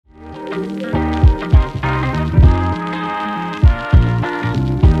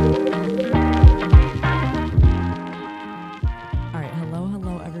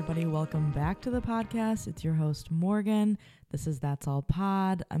Welcome back to the podcast. It's your host, Morgan. This is That's All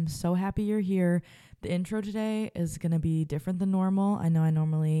Pod. I'm so happy you're here. The intro today is going to be different than normal. I know I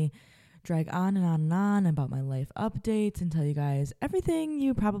normally drag on and on and on about my life updates and tell you guys everything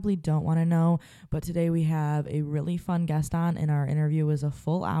you probably don't want to know. But today we have a really fun guest on, and our interview was a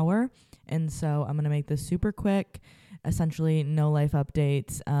full hour. And so I'm going to make this super quick, essentially no life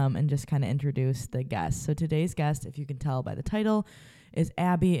updates, and just kind of introduce the guest. So today's guest, if you can tell by the title, is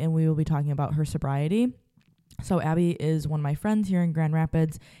Abby, and we will be talking about her sobriety. So Abby is one of my friends here in Grand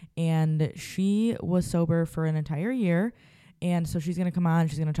Rapids, and she was sober for an entire year. And so she's going to come on.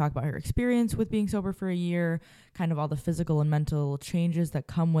 She's going to talk about her experience with being sober for a year, kind of all the physical and mental changes that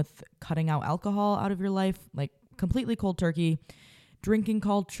come with cutting out alcohol out of your life, like completely cold turkey, drinking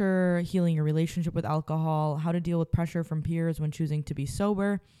culture, healing your relationship with alcohol, how to deal with pressure from peers when choosing to be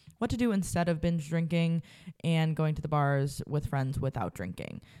sober, what to do instead of binge drinking, and going to the bars with friends without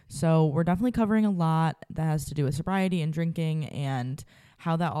drinking. So we're definitely covering a lot that has to do with sobriety and drinking and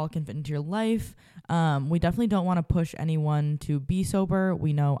how that all can fit into your life. We definitely don't want to push anyone to be sober.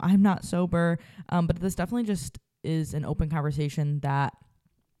 We know I'm not sober, but this definitely just is an open conversation that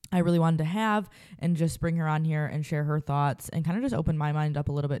I really wanted to have, and just bring her on here and share her thoughts and kind of just open my mind up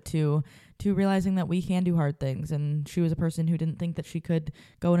a little bit to realizing that we can do hard things. And she was a person who didn't think that she could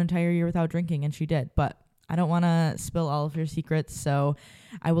go an entire year without drinking, and she did. But I don't want to spill all of her secrets, so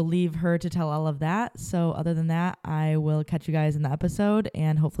I will leave her to tell all of that. So other than that, I will catch you guys in the episode,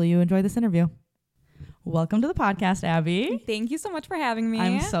 and hopefully you enjoy this interview. Welcome to the podcast, Abby. Thank you so much for having me.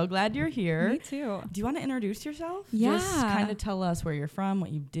 I'm so glad you're here. Me too. Do you want to introduce yourself? Yeah. Just kind of tell us where you're from,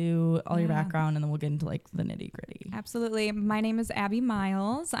 what you do, all your background, and then we'll get into like the nitty gritty. Absolutely. My name is Abby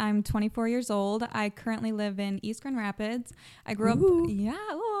Miles. I'm 24 years old. I currently live in East Grand Rapids. I grew up,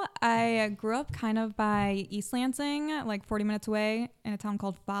 I grew up kind of by East Lansing, like 40 minutes away in a town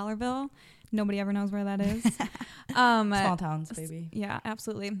called Fowlerville. Nobody ever knows where that is. Small towns, baby. Yeah,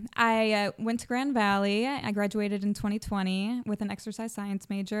 absolutely. I went to Grand Valley. I graduated in 2020 with an exercise science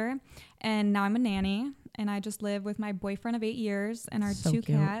major, and now I'm a nanny, and I just live with my boyfriend of 8 years and our two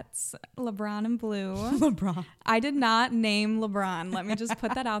cats, LeBron and Blue. LeBron. I did not name LeBron. Let me just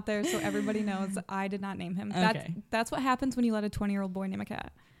put that out there so everybody knows I did not name him. Okay. That's what happens when you let a 20-year-old boy name a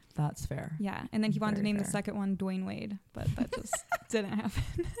cat. That's fair. Yeah, and then he wanted to name fair. the second one Dwayne Wade, but that just didn't happen.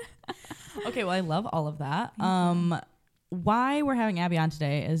 Okay, well, I love all of that. Why we're having Abby on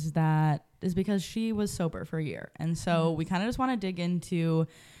today is because she was sober for a year. And so we kind of just want to dig into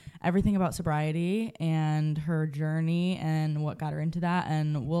everything about sobriety and her journey and what got her into that.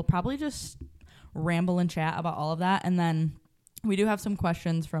 And we'll probably just ramble and chat about all of that. And then we do have some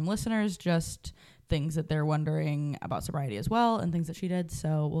questions from listeners, just things that they're wondering about sobriety as well, and things that she did.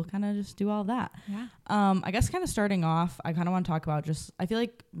 So we'll kind of just do all of that. Yeah. I guess kind of starting off, I kind of want to talk about I feel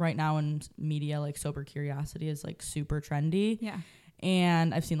like right now in media, like sober curiosity is like super trendy. Yeah.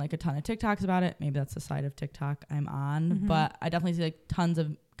 And I've seen like a ton of TikToks about it. Maybe that's the side of TikTok I'm on, but I definitely see like tons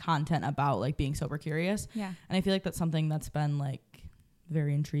of content about like being sober curious. Yeah. And I feel like that's something that's been like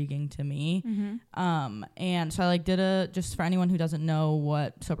very intriguing to me. And so I like just for anyone who doesn't know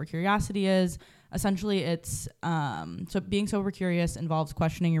what sober curiosity is, essentially it's so being sober curious involves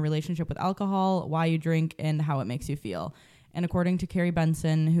questioning your relationship with alcohol, why you drink, and how it makes you feel. And according to Carrie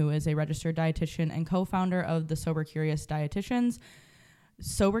Benson, who is a registered dietitian and co-founder of the Sober Curious Dietitians,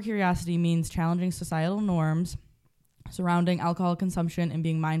 sober curiosity means challenging societal norms surrounding alcohol consumption and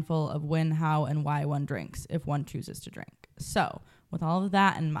being mindful of when, how, and why one drinks if one chooses to drink. So with all of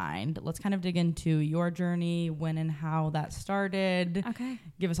that in mind, let's kind of dig into your journey, when and how that started. Okay.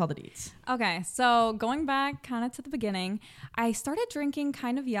 Give us all the deets. Okay. So going back kind of to the beginning, I started drinking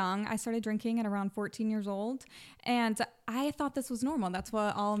kind of young. I started drinking at around 14 years old. And I thought this was normal. That's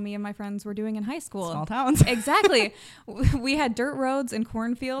what all me and my friends were doing in high school. Small towns. Exactly. We had dirt roads and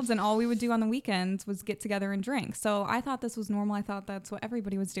cornfields, and all we would do on the weekends was get together and drink. So I thought this was normal. I thought that's what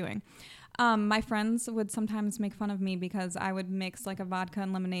everybody was doing. My friends would sometimes make fun of me because I would mix like a vodka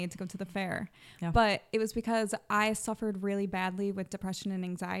and lemonade to go to the fair. Yeah. But it was because I suffered really badly with depression and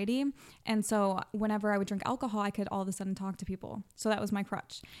anxiety. And so whenever I would drink alcohol, I could all of a sudden talk to people. So that was my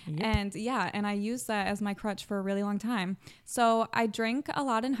crutch. Yep. And I used that as my crutch for a really long time. So I drank a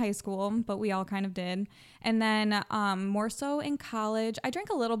lot in high school, but we all kind of did. And then more so in college, I drank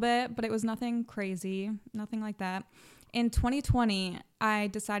a little bit, but it was nothing crazy, nothing like that. In 2020, I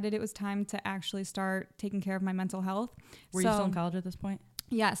decided it was time to actually start taking care of my mental health. Were you still in college at this point?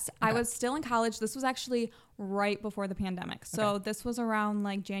 Yes, Okay. I was still in college. This was actually right before the pandemic. So this was around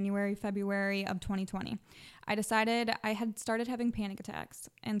like January, February of 2020. I decided I had started having panic attacks.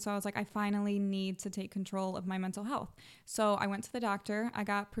 And so I was like, I finally need to take control of my mental health. So I went to the doctor. I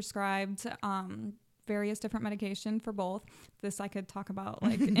got prescribed various different medication for both. This I could talk about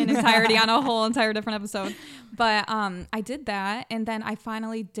like in entirety on a whole entire different episode. But I did that, and then I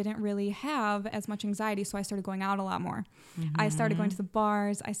finally didn't really have as much anxiety, so I started going out a lot more. I started going to the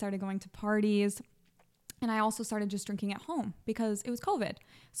bars, I started going to parties, and I also started just drinking at home because it was COVID.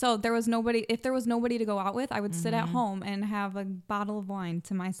 So if there was nobody to go out with, I would sit at home and have a bottle of wine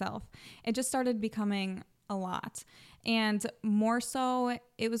to myself. It just started becoming a lot. And more so,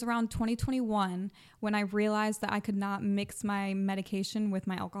 it was around 2021 when I realized that I could not mix my medication with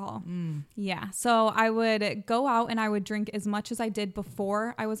my alcohol. Yeah. So I would go out and I would drink as much as I did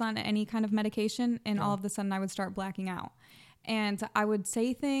before I was on any kind of medication. And all of a sudden I would start blacking out. And I would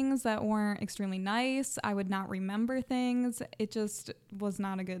say things that weren't extremely nice. I would not remember things. It just was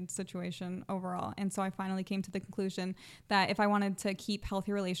not a good situation overall. And so I finally came to the conclusion that if I wanted to keep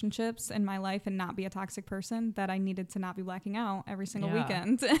healthy relationships in my life and not be a toxic person, that I needed to not be blacking out every single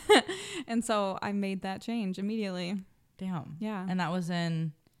weekend. And so I made that change immediately. Damn. Yeah. And that was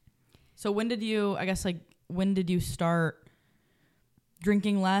so when did you start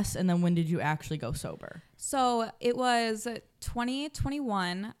drinking less, and then when did you actually go sober? So it was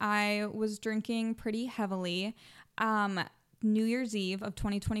 2021. I was drinking pretty heavily. New Year's Eve of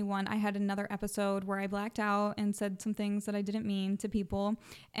 2021, I had another episode where I blacked out and said some things that I didn't mean to people.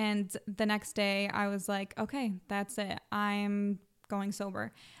 And the next day I was like, okay, that's it. I'm going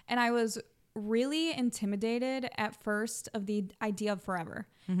sober. And I was really intimidated at first of the idea of forever.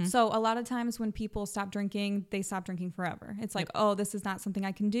 So a lot of times when people stop drinking, they stop drinking forever. It's like, oh, this is not something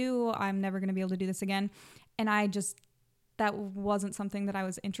I can do. I'm never going to be able to do this again. And that wasn't something that I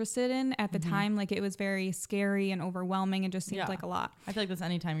was interested in at the time. Like, it was very scary and overwhelming and just seemed like a lot. I feel like that's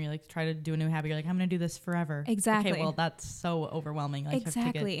anytime you like try to do a new habit, you're like, I'm going to do this forever. Exactly. Okay, well, that's so overwhelming. Like,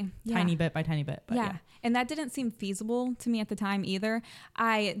 Exactly. You have to take it tiny bit by tiny bit. But yeah. And that didn't seem feasible to me at the time either.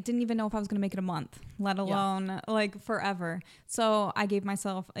 I didn't even know if I was going to make it a month, let alone like forever. So I gave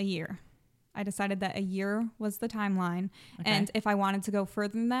myself a year. I decided that a year was the timeline. Okay. And if I wanted to go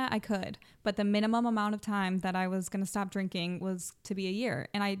further than that, I could. But the minimum amount of time that I was going to stop drinking was to be a year.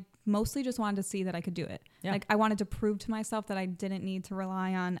 And I mostly just wanted to see that I could do it. Yeah. Like, I wanted to prove to myself that I didn't need to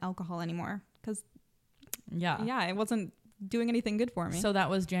rely on alcohol anymore. Because, it wasn't doing anything good for me. So that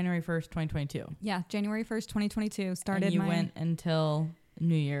was January 1st, 2022. Yeah, January 1st, 2022 started. And you went until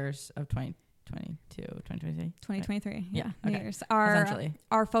New Year's of 2023. Yeah. Okay. New Year's.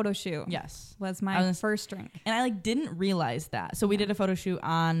 Our photo shoot. Yes. Was my first drink. And I didn't realize that. So we did a photo shoot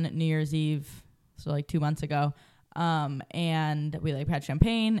on New Year's Eve. So 2 months ago. And we had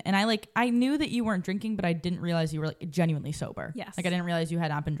champagne, and I knew that you weren't drinking, but I didn't realize you were genuinely sober. Yes. I didn't realize you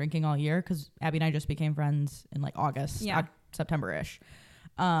had not been drinking all year, because Abby and I just became friends in August, September-ish.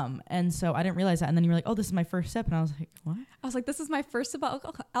 And so I didn't realize that. And then you were like, oh, this is my first sip. And I was like, what? I was like, this is my first sip of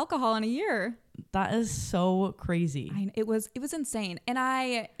alcohol in a year. That is so crazy. It was insane. And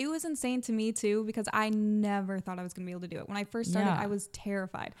it was insane to me too, because I never thought I was going to be able to do it. When I first started, I was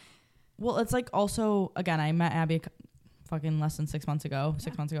terrified. Well, it's also, again, I met Abby fucking less than 6 months ago,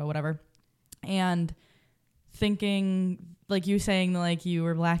 whatever. And thinking, you saying you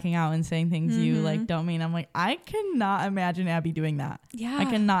were blacking out and saying things you don't mean. I'm like, I cannot imagine Abby doing that. Yeah. I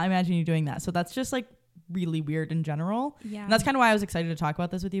cannot imagine you doing that. So that's just really weird in general. Yeah. And that's kind of why I was excited to talk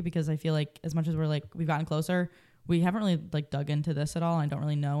about this with you, because I feel like as much as we've gotten closer, we haven't really dug into this at all. I don't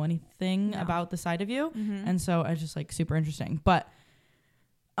really know anything about the side of you. And so it's just super interesting. But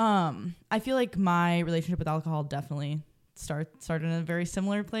I feel like my relationship with alcohol definitely started in a very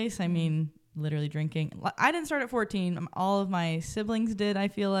similar place. I mean, literally drinking. I didn't start at 14. All of my siblings did. I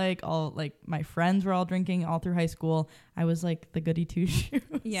feel all my friends were all drinking all through high school. I was the goody two shoes.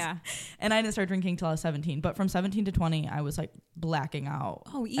 Yeah. And I didn't start drinking till I was 17. But from 17 to 20, I was blacking out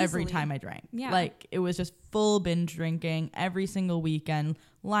every time I drank. Yeah. It was just full binge drinking every single weekend,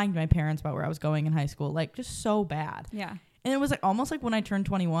 lying to my parents about where I was going in high school. Just so bad. Yeah. And it was almost when I turned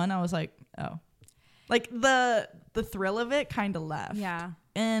 21, I was oh. The thrill of it kind of left. Yeah.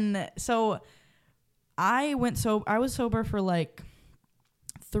 And so I was sober for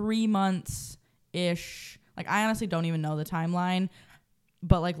 3 months ish. I honestly don't even know the timeline,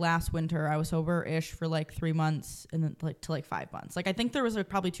 but last winter I was sober ish for 3 months, and then to 5 months. I think there was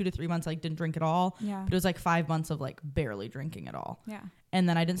probably 2 to 3 months I didn't drink at all. Yeah. But it was 5 months of barely drinking at all. Yeah. And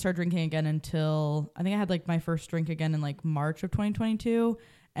then I didn't start drinking again until I think I had my first drink again in March of 2022.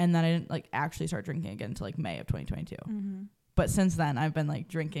 And then I didn't actually start drinking again until May of 2022. But since then, I've been like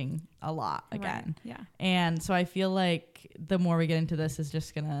drinking a lot again. Right. Yeah. And so I feel like the more we get into this is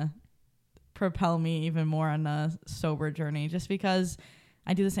just going to propel me even more on a sober journey, just because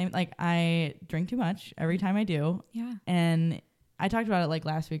I do the same. Like, I drink too much every time I do. Yeah. And I talked about it like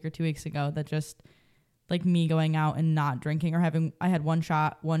last week or 2 weeks ago, that just like me going out and not drinking, or I had one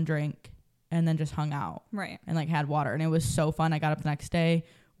shot, one drink, and then just hung out. Right. And like had water. And it was so fun. I got up the next day,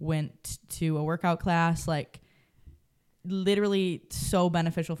 went to a workout class, like literally so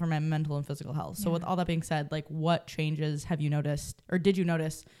beneficial for my mental and physical health. So with all that being said, like, what changes have you noticed, or did you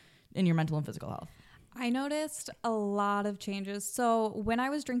notice in your mental and physical health? I noticed a lot of changes. So when I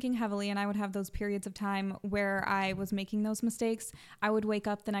was drinking heavily and I would have those periods of time where I was making those mistakes, I would wake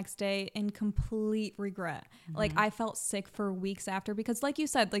up the next day in complete regret. Like, I felt sick for weeks after, because like you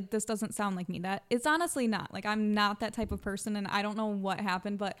said, like, this doesn't sound like me. That it's honestly not. Like, I'm not that type of person, and I don't know what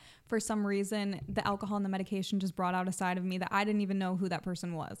happened, but for some reason the alcohol and the medication just brought out a side of me that I didn't even know who that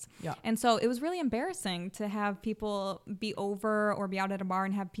person was. Yeah. And so it was really embarrassing to have people be over or be out at a bar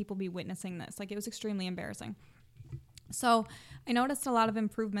and have people be witnessing this. Like, it was extremely embarrassing. So I noticed a lot of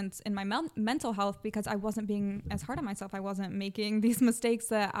improvements in my mental health because I wasn't being as hard on myself. I wasn't making these mistakes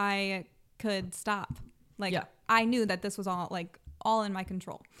that I could stop. Like, I knew that this was all in my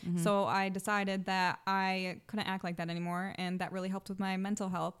control. So I decided that I couldn't act like that anymore, and that really helped with my mental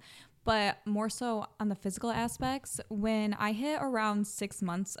health. But more so on the physical aspects, when I hit around 6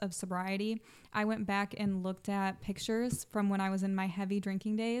 months of sobriety, I went back and looked at pictures from when I was in my heavy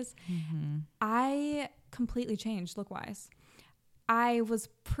drinking days. I completely changed look-wise. I was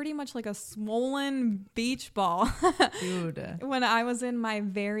pretty much like a swollen beach ball. Dude. When I was in my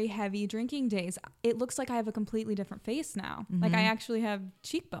very heavy drinking days. It looks like I have a completely different face now. Like, I actually have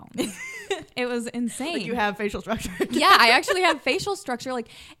cheekbones. It was insane. Like, you have facial structure. Yeah, I actually have facial structure. Like,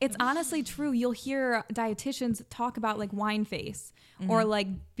 it's honestly true. You'll hear dietitians talk about like wine face or like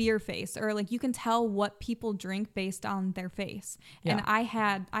beer face, or like you can tell what people drink based on their face. Yeah. And I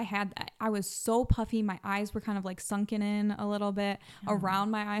had that. I was so puffy. My eyes were kind of like sunken in a little bit.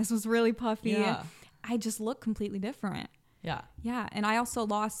 Around my eyes was really puffy. Yeah. I just looked completely different. Yeah. Yeah. And I also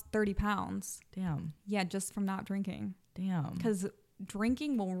lost 30 pounds. Damn. Yeah, just from not drinking. Damn. Because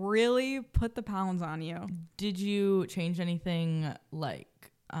drinking will really put the pounds on you. Did you change anything like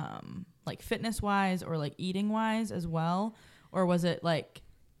fitness wise or like eating wise as well? Or was it like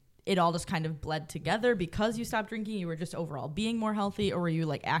it all just kind of bled together because you stopped drinking? You were just overall being more healthy, or were you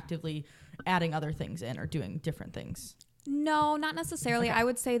like actively adding other things in or doing different things? No, not necessarily. Okay. I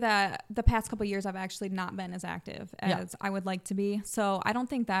would say that the past couple of years I've actually not been as active as I would like to be. So I don't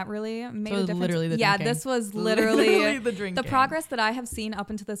think that really made a difference. Literally the drinking. This was literally the drinking. The progress that I have seen up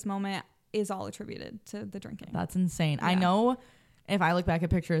until this moment is all attributed to the drinking. That's insane. Yeah. I know if I look back at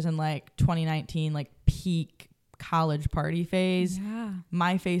pictures in like 2019, like peak college party phase,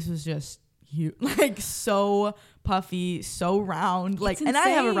 my face was just huge, like so puffy, so round. Like, and I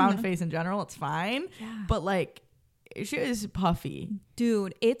have a round face in general. It's fine. Yeah. But like, she is puffy.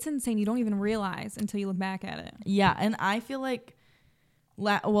 Dude, it's insane. You don't even realize until you look back at it. Yeah. And I feel like,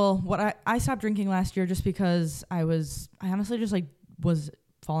 I stopped drinking last year just because I honestly just like was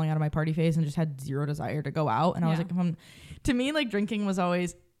falling out of my party phase and just had zero desire to go out. And I was like, to me, like drinking was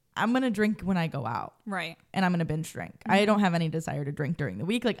always, I'm going to drink when I go out. Right. And I'm going to binge drink. I don't have any desire to drink during the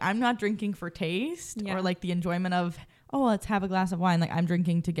week. Like, I'm not drinking for taste or like the enjoyment of, let's have a glass of wine. Like, I'm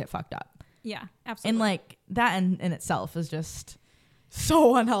drinking to get fucked up. Yeah, absolutely. And like that in itself is just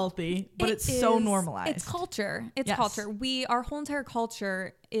so unhealthy, but it's so normalized. It's culture. It's culture. Our whole entire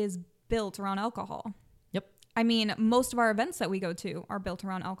culture is built around alcohol. Yep. I mean, most of our events that we go to are built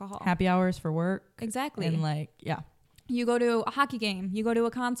around alcohol. Happy hours for work. Exactly. And like, you go to a hockey game, you go to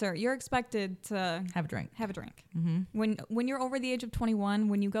a concert, you're expected to have a drink. Mm-hmm. When you're over the age of 21,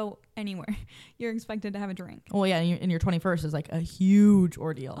 when you go anywhere, you're expected to have a drink. Oh yeah, and your 21st is like a huge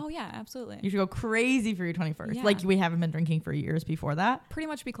ordeal. Oh yeah, absolutely. You should go crazy for your 21st. Yeah. Like, we haven't been drinking for years before that. Pretty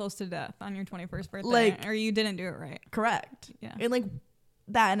much be close to death on your 21st birthday, or you didn't do it right. Correct. Yeah. And like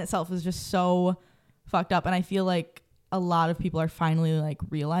that in itself is just so fucked up, and I feel like a lot of people are finally like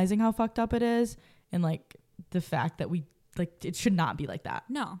realizing how fucked up it is, and like the fact that we like it should not be like that.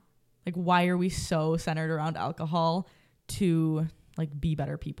 No. Like, why are we so centered around alcohol to like be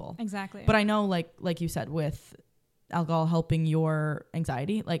better people? Exactly. But I know like you said, with alcohol helping your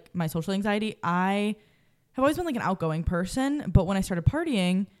anxiety, like my social anxiety, I have always been like an outgoing person, but when I started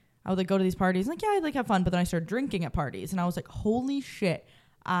partying, I would like go to these parties and like, I'd like have fun, but then I started drinking at parties and I was like, holy shit,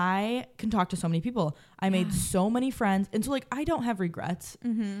 I can talk to so many people. I made so many friends. And so like, I don't have regrets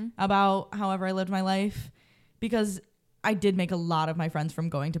about however I lived my life, because I did make a lot of my friends from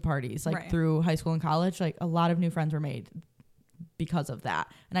going to parties, like through high school and college. Like, a lot of new friends were made because of that.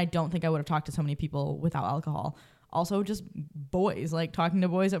 And I don't think I would have talked to so many people without alcohol. Also, just boys, like talking to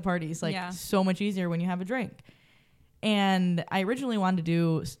boys at parties, like so much easier when you have a drink. And I originally wanted to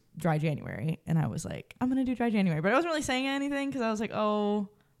do dry January, and I was like, I'm going to do dry January. But I wasn't really saying anything because I was like, oh,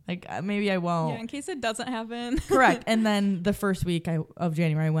 like maybe I won't. Yeah, in case it doesn't happen. Correct. And then the first week of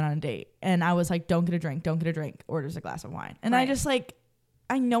January, I went on a date, and I was like, don't get a drink, orders a glass of wine. And I just like,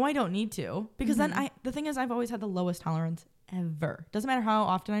 I know I don't need to, because then the thing is, I've always had the lowest tolerance ever. Doesn't matter how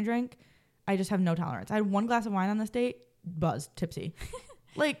often I drink. I just have no tolerance. I had one glass of wine on this date, buzzed, tipsy.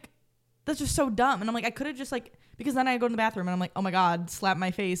 Like, that's just so dumb. And I'm like, I could have just like, because then I go to the bathroom and I'm like, oh my God, slap my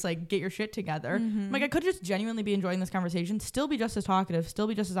face, like get your shit together. I'm like, I could just genuinely be enjoying this conversation, still be just as talkative, still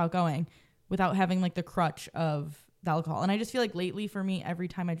be just as outgoing without having like the crutch of the alcohol. And I just feel like lately for me, every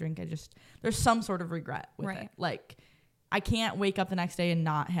time I drink, there's some sort of regret with it. Like, I can't wake up the next day and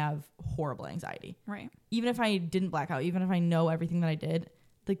not have horrible anxiety. Right. Even if I didn't black out, even if I know everything that I did,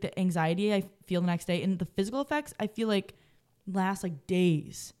 like the anxiety I feel the next day and the physical effects, I feel like last like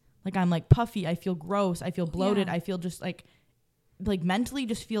days. Like I'm like puffy. I feel gross. I feel bloated. I feel just like mentally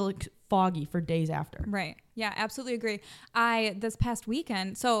just feel like foggy for days after. Right. Yeah, absolutely agree. This past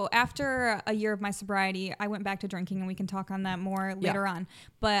weekend, so after a year of my sobriety, I went back to drinking, and we can talk on that more later on.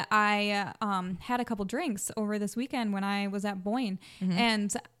 But I had a couple drinks over this weekend when I was at Boyne,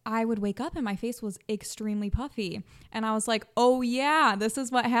 and I would wake up and my face was extremely puffy. And I was like, oh yeah, this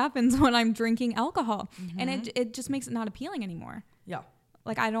is what happens when I'm drinking alcohol. And it just makes it not appealing anymore. Yeah.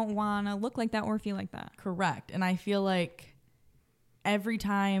 Like, I don't want to look like that or feel like that. Correct. And I feel like every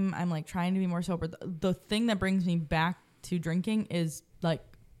time I'm like trying to be more sober, the thing that brings me back to drinking is like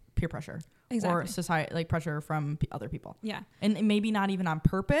peer pressure or society, like pressure from other people. Yeah. And maybe not even on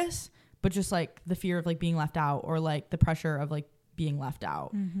purpose, but just like the fear of like being left out, or like the pressure of like being left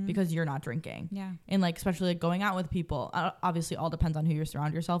out because you're not drinking. Yeah. And like, especially like going out with people, obviously all depends on who you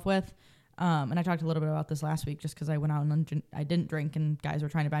surround yourself with. And I talked a little bit about this last week just because I went out and I didn't drink, and guys were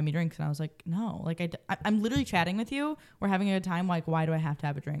trying to buy me drinks, and I was like, no, like I'm literally chatting with you. We're having a good time. Like, why do I have to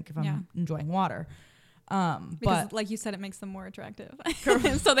have a drink if I'm enjoying water? Because but like you said, it makes them more attractive.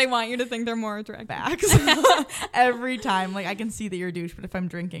 So they want you to think they're more attractive. Facts. Every time, like I can see that you're a douche, but if I'm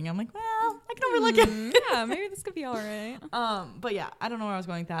drinking, I'm like, well, I can overlook it. Yeah, maybe this could be all right. But yeah, I don't know where I was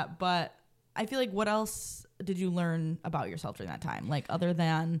going with that, but I feel like what else did you learn about yourself during that time? Like other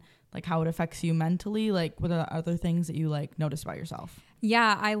than like how it affects you mentally, like what are other things that you like noticed about yourself?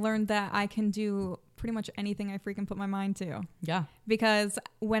 Yeah, I learned that I can do pretty much anything I freaking put my mind to. Yeah. Because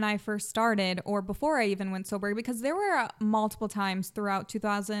when I first started, or before I even went sober, because there were multiple times throughout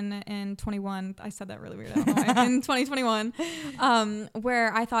 2021, I said that really weird, I don't know why, in 2021,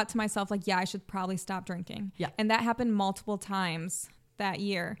 where I thought to myself, like, yeah, I should probably stop drinking. Yeah. And that happened multiple times that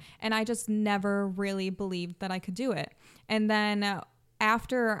year. And I just never really believed that I could do it. And then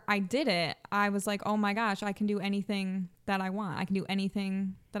after I did it, I was like, oh my gosh, I can do anything that I want. I can do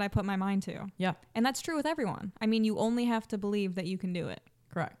anything that I put my mind to. Yeah. And that's true with everyone. I mean, you only have to believe that you can do it.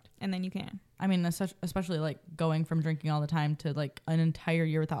 Correct. And then you can. I mean, especially like going from drinking all the time to like an entire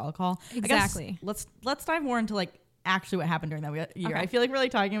year without alcohol. Exactly. Let's dive more into like actually what happened during that year. Okay. I feel like we're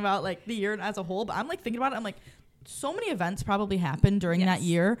like talking about like the year as a whole, but I'm like thinking about it. I'm like, so many events probably happened during that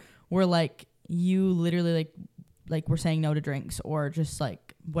year where like you literally like we're saying no to drinks, or just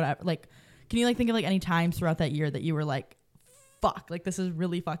like whatever. Like, can you like think of like any times throughout that year that you were like, fuck, like this is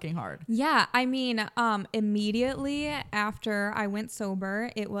really fucking hard? Yeah, I mean, immediately after I went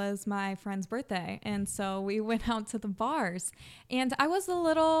sober, it was my friend's birthday, and so we went out to the bars, and I was a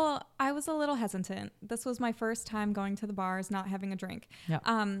little hesitant. This was my first time going to the bars, not having a drink. Yep.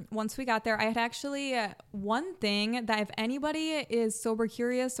 Once we got there, I had actually one thing that if anybody is sober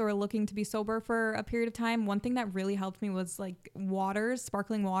curious or looking to be sober for a period of time, one thing that really helped me was like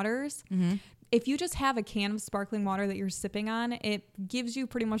sparkling waters. Mm-hmm. If you just have a can of sparkling water that you're sipping on, it gives you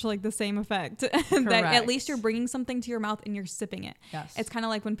pretty much like the same effect. That at least you're bringing something to your mouth and you're sipping it. Yes. It's kind of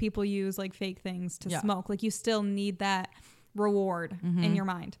like when people use like fake things to smoke. Like you still need that reward in your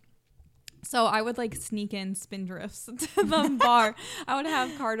mind. So I would like sneak in Spindrifts to the bar. I would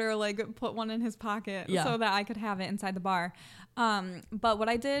have Carter like put one in his pocket so that I could have it inside the bar. But what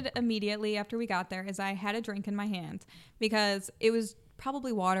I did immediately after we got there is I had a drink in my hand, because it was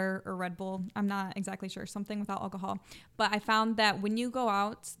probably water or Red Bull. I'm not exactly sure. Something without alcohol. But I found that when you go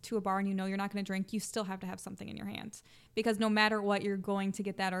out to a bar and you know you're not going to drink, you still have to have something in your hand. Because no matter what, you're going to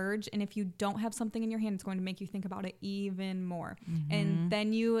get that urge. And if you don't have something in your hand, it's going to make you think about it even more. Mm-hmm. And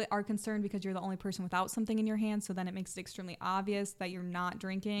then you are concerned because you're the only person without something in your hand. So then it makes it extremely obvious that you're not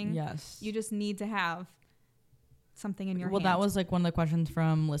drinking. Yes. You just need to have something in your hand. Well, that was like one of the questions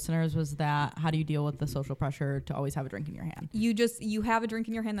from listeners was that how do you deal with the social pressure to always have a drink in your hand? You have a drink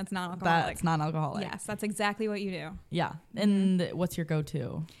in your hand that's non-alcoholic. That's non-alcoholic. Yes, that's exactly what you do. Yeah. And what's your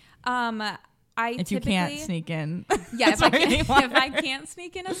go-to? If you can't sneak in. Yeah, if I can't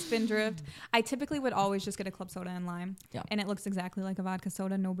sneak in a Spindrift, I typically would always just get a club soda and lime. Yeah. And it looks exactly like a vodka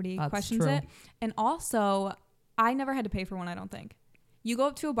soda. Nobody questions it. And also, I never had to pay for one, I don't think. You go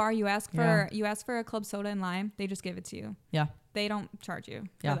up to a bar, you ask for a club soda and lime, they just give it to you. Yeah. They don't charge you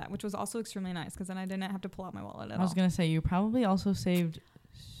for that, which was also extremely nice because then I didn't have to pull out my wallet at all. I was going to say, you probably also saved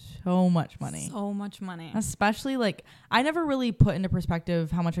so much money. So much money. Especially like, I never really put into perspective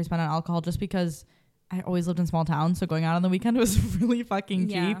how much I spent on alcohol just because I always lived in small towns. So going out on the weekend was really fucking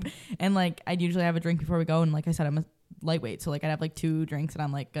cheap. And like, I'd usually have a drink before we go. And like I said, I'm a lightweight. So like I'd have like 2 drinks and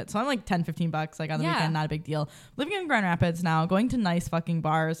I'm like good. So I'm like $10-15 like on the weekend, not a big deal. Living in Grand Rapids now, going to nice fucking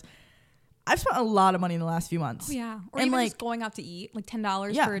bars. I've spent a lot of money in the last few months. Oh yeah. Or and even like, just going out to eat, like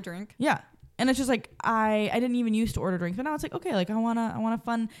 $10 for a drink. Yeah. And it's just like, I didn't even used to order drinks, but now it's like, okay, like I want a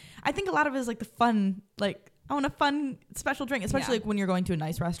fun, I think a lot of it is like the fun, like I want a fun special drink, especially like when you're going to a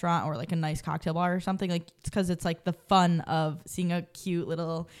nice restaurant or like a nice cocktail bar or something, like it's because it's like the fun of seeing a cute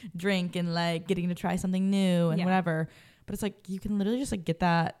little drink and like getting to try something new and whatever. But it's like you can literally just like get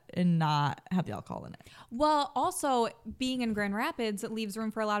that and not have the alcohol in it. Well, also being in Grand Rapids, it leaves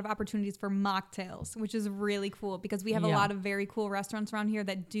room for a lot of opportunities for mocktails, which is really cool because we have a lot of very cool restaurants around here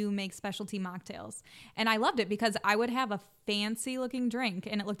that do make specialty mocktails. And I loved it because I would have a fancy looking drink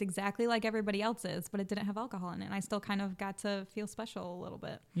and it looked exactly like everybody else's, but it didn't have alcohol in it. And I still kind of got to feel special a little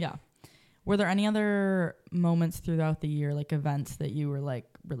bit. Yeah. Were there any other moments throughout the year, like events that you were like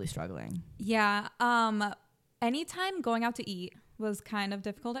really struggling? Yeah. Anytime going out to eat was kind of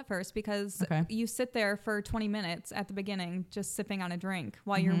difficult at first because you sit there for 20 minutes at the beginning just sipping on a drink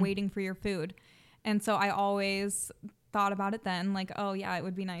while you're waiting for your food. And so I always thought about it then, like, oh yeah, it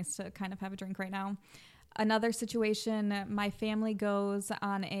would be nice to kind of have a drink right now. Another situation, my family goes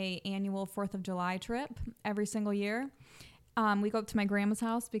on a annual 4th of July trip every single year. We go up to my grandma's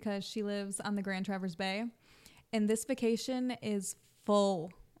house because she lives on the Grand Traverse Bay. And this vacation is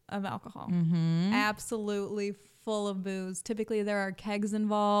full of alcohol. Absolutely full of booze. Typically there are kegs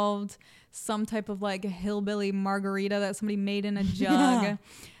involved, some type of like hillbilly margarita that somebody made in a jug,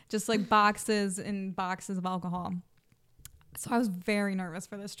 just like boxes and boxes of alcohol. So I was very nervous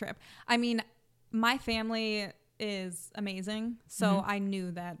for this trip. I mean, my family is amazing, so I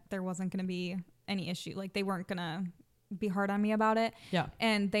knew that there wasn't going to be any issue. Like they weren't going to be hard on me about it. Yeah.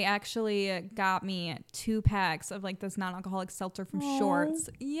 And they actually got me 2 packs of like this non-alcoholic seltzer from Shorts.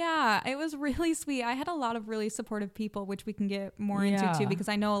 Yeah, it was really sweet. I had a lot of really supportive people, which we can get more into too, because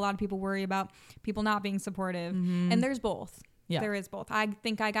I know a lot of people worry about people not being supportive. And there's both. Yeah. There is both. I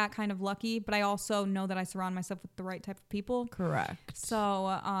think I got kind of lucky, but I also know that I surround myself with the right type of people. Correct.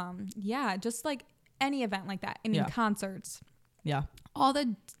 So, yeah, just like any event like that. I mean, concerts. Yeah. All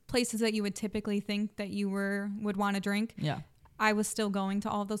the places that you would typically think that you would want to drink. Yeah. I was still going to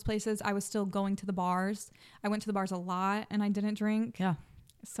all of those places. I was still going to the bars. I went to the bars a lot and I didn't drink. Yeah.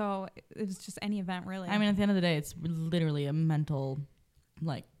 So it was just any event really. I mean, at the end of the day, it's literally a mental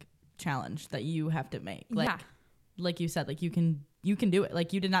like challenge that you have to make. Like, like you said, like you can do it.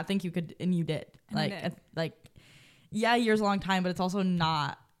 Like you did not think you could, and you did. And years a long time, but it's also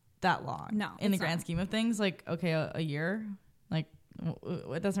not that long. No, in the grand scheme of things. Like, okay, a year, like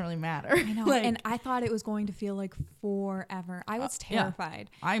it doesn't really matter. I know. Like, and I thought it was going to feel like forever. I was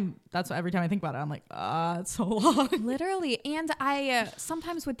terrified. That's what, every time I think about it, I'm like, it's so long. Literally. And I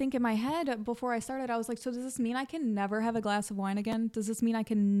sometimes would think in my head before I started, I was like, so does this mean I can never have a glass of wine again? Does this mean I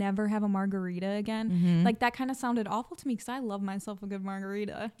can never have a margarita again? Like that kind of sounded awful to me because I love myself a good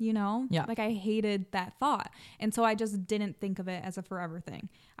margarita, you know? Yeah. Like I hated that thought. And so I just didn't think of it as a forever thing.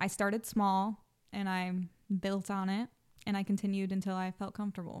 I started small and I built on it. And I continued until I felt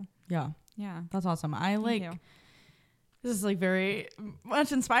comfortable. Yeah. Yeah. That's awesome. This is like very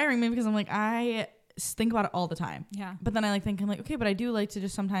much inspiring me because I'm like, I think about it all the time. Yeah. But then I like think, I'm like, okay, but I do like to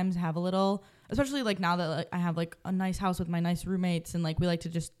just sometimes have a little, especially like now that like, I have like a nice house with my nice roommates and like we like to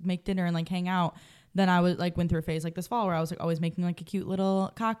just make dinner and like hang out. Then I was like went through a phase like this fall where I was like always making like a cute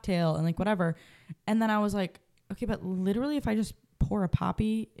little cocktail and like whatever. And then I was like, okay, but literally if I just pour a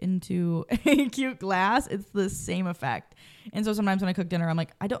poppy into a cute glass, it's the same effect. And so sometimes when I cook dinner, I'm like,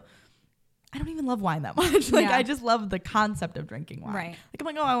 I don't even love wine that much. Like I just love the concept of drinking wine. Right. Like I'm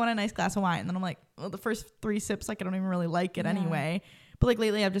like, oh, I want a nice glass of wine. And then I'm like, well, the first 3 sips, like I don't even really like it anyway. But like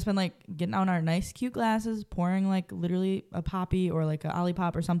lately I've just been like getting out our nice cute glasses, pouring like literally a poppy or like a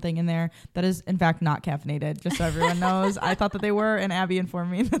Olipop or something in there that is in fact not caffeinated, just so everyone knows. I thought that they were, and Abby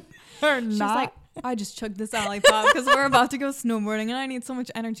informed me that they're not. Like, I just chugged this Olipop because we're about to go snowboarding and I need so much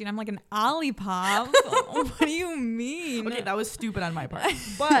energy. And I'm like, an Olipop? What do you mean? Okay, that was stupid on my part.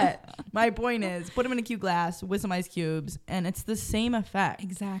 But my point is, put them in a cute glass with some ice cubes, and it's the same effect.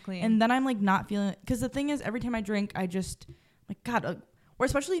 Exactly. And then I'm like not feeling, because the thing is, every time I drink, I just, like, God, or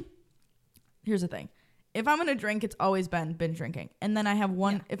especially, here's the thing. If I'm going to drink, it's always been binge drinking. And then I have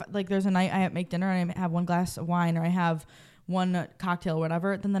one, if like there's a night I make dinner and I have one glass of wine or I have one cocktail or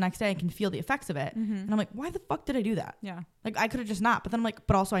whatever, then the next day I can feel the effects of it. And I'm like, why the fuck did I do that? Yeah. Like I could have just not, but then I'm like,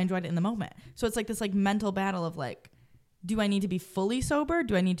 but also I enjoyed it in the moment. So it's like this like mental battle of like, do I need to be fully sober?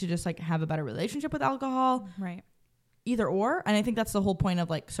 Do I need to just like have a better relationship with alcohol? Right. Either or. And I think that's the whole point of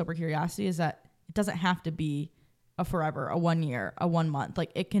like sober curiosity, is that it doesn't have to be a forever, a 1 year, a 1 month.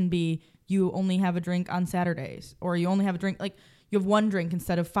 Like it can be, you only have a drink on Saturdays, or you only have a drink, like you have one drink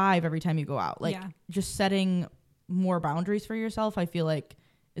instead of 5 every time you go out. Like just setting more boundaries for yourself, I feel like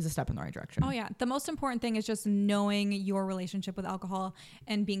is a step in the right direction. Oh yeah. The most important thing is just knowing your relationship with alcohol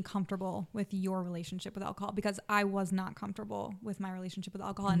and being comfortable with your relationship with alcohol, because I was not comfortable with my relationship with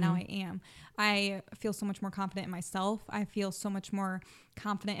alcohol and now I am. I feel so much more confident in myself. I feel so much more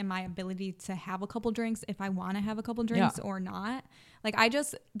confident in my ability to have a couple drinks if I want to have a couple drinks or not. Like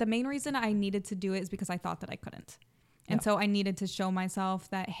the main reason I needed to do it is because I thought that I couldn't. And so I needed to show myself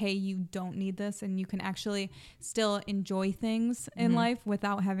that, hey, you don't need this and you can actually still enjoy things in life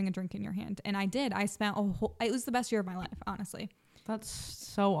without having a drink in your hand. And I did. I spent it was the best year of my life, honestly. That's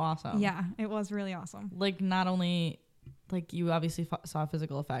so awesome. Yeah, it was really awesome. Like not only like you obviously saw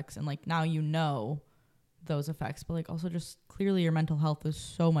physical effects and like now you know those effects, but like also just clearly your mental health is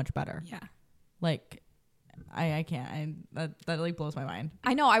so much better. Yeah. Like I can't. That like blows my mind.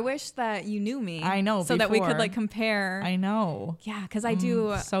 I know. I wish that you knew me. I know. So that we could like compare. I know. Yeah, because I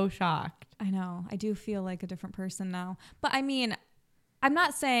do. So shocked. I know. I do feel like a different person now. But I mean, I'm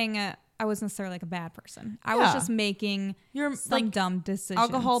not saying I was necessarily like a bad person. I was just making some like dumb decisions.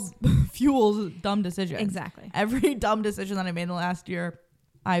 Alcohol fuels dumb decisions. Exactly. Every dumb decision that I made in the last year,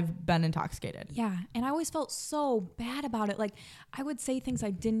 I've been intoxicated. Yeah. And I always felt so bad about it. Like I would say things I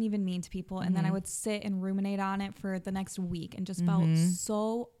didn't even mean to people. And then I would sit and ruminate on it for the next week and just felt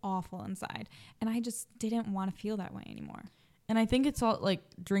so awful inside. And I just didn't want to feel that way anymore. And I think it's all like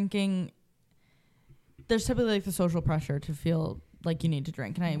drinking. There's typically like the social pressure to feel like you need to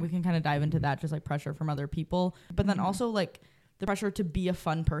drink. And we can kind of dive into that, just like pressure from other people. But then also like the pressure to be a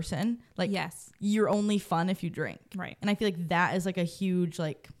fun person. Like, yes, you're only fun if you drink. Right. And I feel like that is like a huge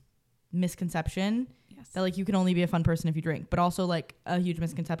like misconception. Yes. That like you can only be a fun person if you drink, but also like a huge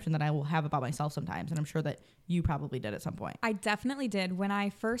misconception that I will have about myself sometimes. And I'm sure that you probably did at some point. I definitely did. When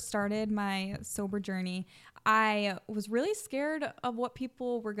I first started my sober journey, I was really scared of what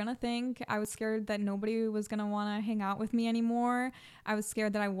people were going to think. I was scared that nobody was going to want to hang out with me anymore. I was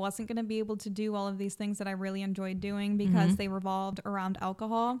scared that I wasn't going to be able to do all of these things that I really enjoyed doing because they revolved around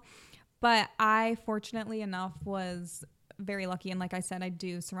alcohol. But I, fortunately enough, was very lucky. And like I said, I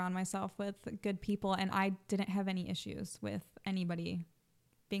do surround myself with good people, and I didn't have any issues with anybody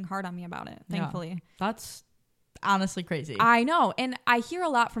being hard on me about it, thankfully. Yeah, that's honestly crazy. I know. And I hear a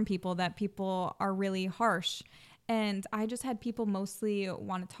lot from people that people are really harsh. And I just had people mostly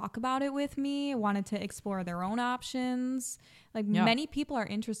want to talk about it with me, wanted to explore their own options. Like many people are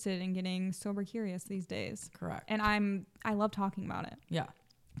interested in getting sober curious these days. Correct. And I love talking about it. Yeah.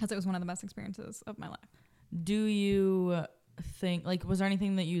 Because it was one of the best experiences of my life. Do you think, like, was there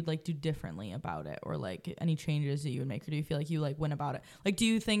anything that you'd like do differently about it, or like any changes that you would make, or do you feel like you like went about it? Like, do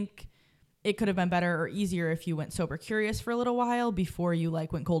you think it could have been better or easier if you went sober curious for a little while before you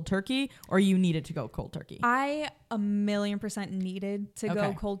like went cold turkey, or you needed to go cold turkey? I 1,000,000% needed to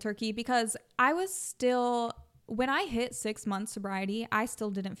go cold turkey because I was still, when I hit 6 months sobriety, I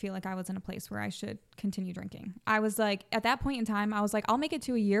still didn't feel like I was in a place where I should continue drinking. I was like, at that point in time, I was like, I'll make it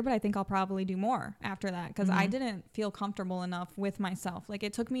to a year, but I think I'll probably do more after that because I didn't feel comfortable enough with myself. Like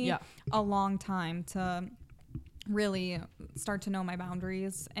it took me a long time to really start to know my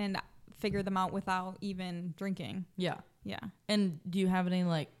boundaries and figure them out without even drinking. Yeah. Yeah. And do you have any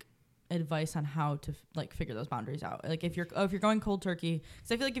like advice on how to like figure those boundaries out? Like if you're going cold turkey,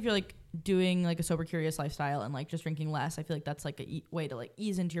 because I feel like if you're like doing like a sober curious lifestyle and like just drinking less, I feel like that's like a way to like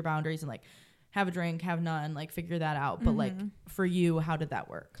ease into your boundaries and like have a drink, have none, like figure that out. But like for you, how did that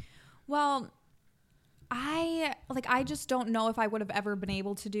work? Well, I just don't know if I would have ever been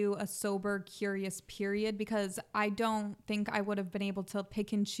able to do a sober, curious period, because I don't think I would have been able to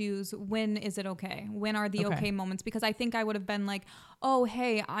pick and choose when is it okay? When are the okay moments? Because I think I would have been like, oh,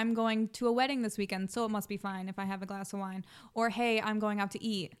 hey, I'm going to a wedding this weekend, so it must be fine if I have a glass of wine. Or, hey, I'm going out to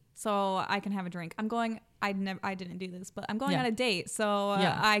eat, so I can have a drink. I didn't do this, but I'm going on a date, so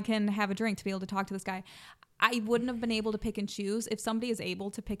I can have a drink to be able to talk to this guy. I wouldn't have been able to pick and choose. If somebody is able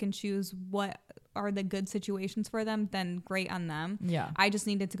to pick and choose what are the good situations for them, then great on them. Yeah. I just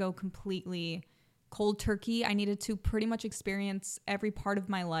needed to go completely cold turkey. I needed to pretty much experience every part of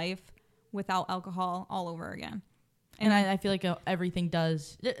my life without alcohol all over again. And I feel like everything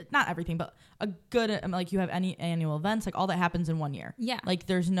does, not everything, but a good, like you have any annual events, like all that happens in 1 year. Yeah. Like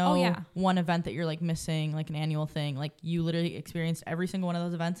there's no one event that you're like missing, like an annual thing. Like you literally experienced every single one of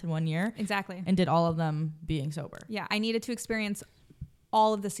those events in 1 year. Exactly. And did all of them being sober. Yeah. I needed to experience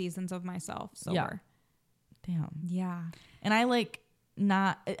all of the seasons of myself sober. Yeah. Damn. Yeah. And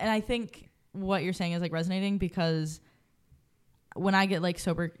I think what you're saying is like resonating, because when I get like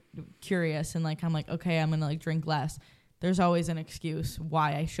sober curious and like I'm like, okay, I'm gonna like drink less, there's always an excuse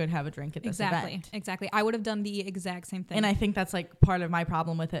why I should have a drink at this event. Exactly. I would have done the exact same thing. And I think that's like part of my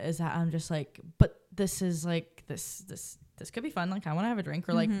problem with it, is that I'm just like, but this is like this could be fun. Like I want to have a drink,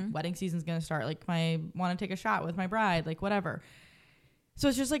 or like wedding season's gonna start. Like I want to take a shot with my bride, like whatever. So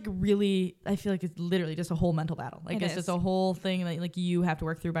it's just like really, I feel like it's literally just a whole mental battle. Like it's just a whole thing that like you have to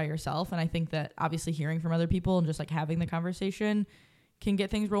work through by yourself. And I think that obviously hearing from other people and just like having the conversation can get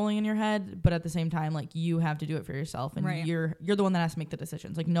things rolling in your head. But at the same time, like you have to do it for yourself, and you're the one that has to make the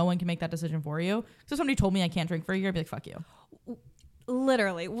decisions. Like no one can make that decision for you. So if somebody told me I can't drink for a year, I'd be like, fuck you.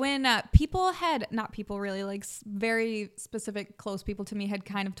 Literally, when people had, not people really, like very specific close people to me had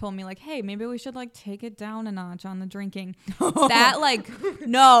kind of told me like, hey, maybe we should like take it down a notch on the drinking. That like,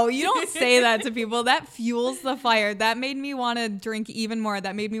 no, you don't say that to people. That fuels the fire. That made me want to drink even more.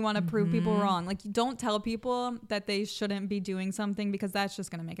 That made me want to prove people wrong. Like you don't tell people that they shouldn't be doing something, because that's just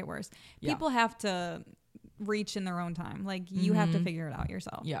going to make it worse. Yeah. People have to reach in their own time. Like you have to figure it out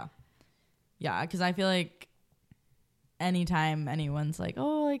yourself. Yeah. Yeah. Cause I feel like anytime anyone's like,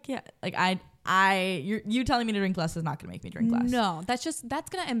 oh, like, yeah, like you telling me to drink less is not going to make me drink less. No, that's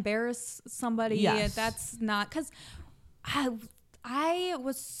going to embarrass somebody. Yes. That's not, because I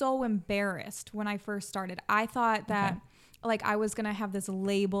was so embarrassed when I first started. I thought that like I was going to have this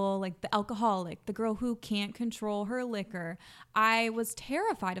label, like the alcoholic, the girl who can't control her liquor. I was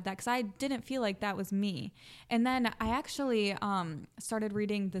terrified of that, because I didn't feel like that was me. And then I actually started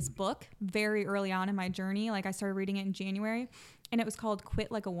reading this book very early on in my journey. Like I started reading it in January, and it was called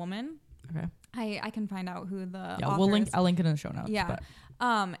Quit Like a Woman. Okay. I can find out who the author is. I'll link it in the show notes. Yeah.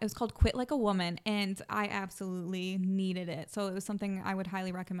 It was called Quit Like a Woman, and I absolutely needed it. So it was something I would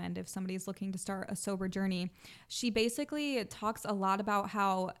highly recommend if somebody's looking to start a sober journey. She basically talks a lot about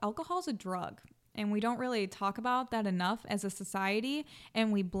how alcohol is a drug, and we don't really talk about that enough as a society,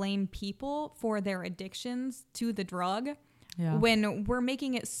 and we blame people for their addictions to the drug. Yeah. When we're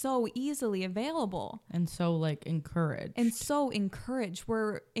making it so easily available. And so like encouraged.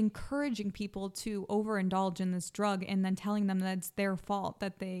 We're encouraging people to overindulge in this drug, and then telling them that it's their fault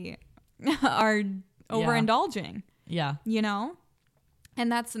that they are overindulging. Yeah. You know? And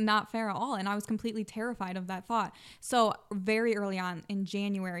that's not fair at all. And I was completely terrified of that thought. So very early on in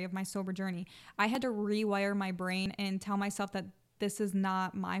January of my sober journey, I had to rewire my brain and tell myself that this is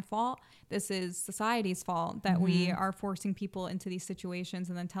not my fault. This is society's fault that we are forcing people into these situations,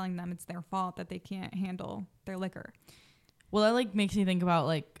 and then telling them it's their fault that they can't handle their liquor. Well, that like makes me think about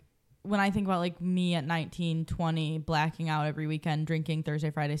like when I think about like me at 19, 20, blacking out every weekend, drinking Thursday,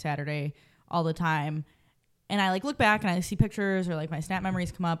 Friday, Saturday all the time. And I like look back and I see pictures or like my Snap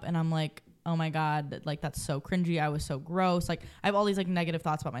memories come up, and I'm like, oh my God, like that's so cringy. I was so gross. Like I have all these like negative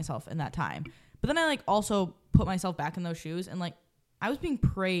thoughts about myself in that time. But then I like also put myself back in those shoes, and like I was being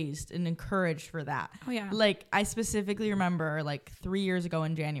praised and encouraged for that. Oh, yeah. Like, I specifically remember, like, 3 years ago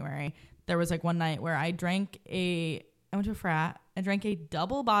in January, there was, like, one night where I went to a frat, I drank a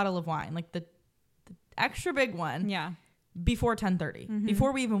double bottle of wine, like, the extra big one. Yeah. Before 10:30,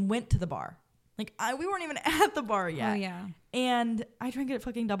 before we even went to the bar. Like, we weren't even at the bar yet. Oh, yeah. And I drank a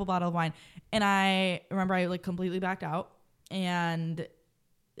fucking double bottle of wine. And I remember I, like, completely backed out. And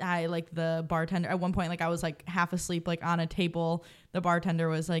I like the bartender at one point, like I was like half asleep, like on a table. The bartender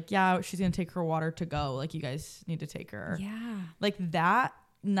was like, yeah, she's going to take her water to go. Like you guys need to take her. Yeah. Like that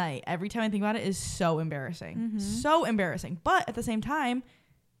night, every time I think about it, is so embarrassing. So embarrassing. But at the same time,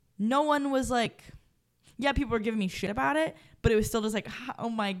 no one was like, yeah, people were giving me shit about it, but it was still just like, oh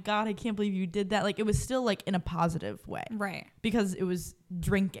my God, I can't believe you did that. Like it was still like in a positive way. Right. Because it was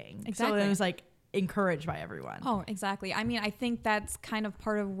drinking. Exactly. So it was like, encouraged by everyone. Oh, exactly. I mean, I think that's kind of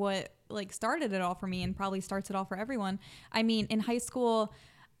part of what like started it all for me and probably starts it all for everyone. I mean, in high school,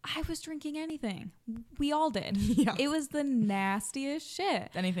 I was drinking anything. We all did. Yeah. It was the nastiest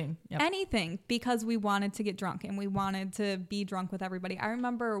shit. Anything. Yep. Anything, because we wanted to get drunk and we wanted to be drunk with everybody. I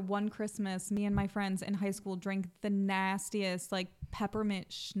remember one Christmas, me and my friends in high school drank the nastiest like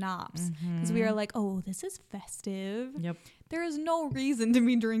peppermint schnapps because we were like, oh, this is festive. Yep. There is no reason to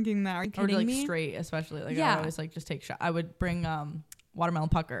be drinking that. Are you kidding or like me? straight, especially. Like Yeah. I always like just take shot. I would bring watermelon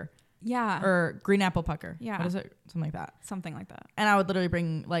pucker. Yeah. Or green apple pucker. Yeah. What is it? Something like that. Something like that. And I would literally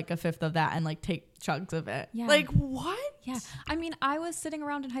bring like a fifth of that and like take chugs of it. Yeah. Like what? Yeah. I mean, I was sitting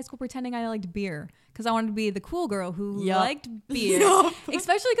around in high school pretending I liked beer because I wanted to be the cool girl who Yup. liked beer. Yup.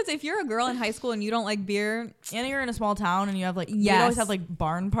 Especially because if you're a girl in high school and you don't like beer. And you're in a small town and you have like, you Yes. always have like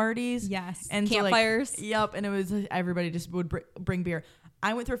barn parties. Yes. And so, like, campfires. Yep. And it was everybody just would bring beer.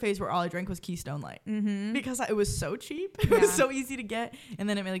 I went through a phase where all I drank was Keystone Light because it was so cheap. It was so easy to get. And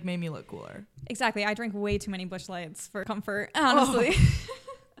then it made me look cooler. Exactly. I drank way too many Busch Lights for comfort, honestly.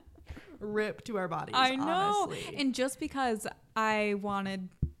 Rip to our bodies. I know. Honestly. And just because I wanted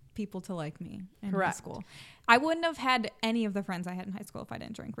people to like me in high Correct. school. I wouldn't have had any of the friends I had in high school if I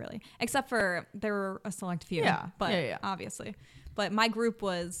didn't drink, really. Except for there were a select few. Yeah. But Yeah. obviously. But my group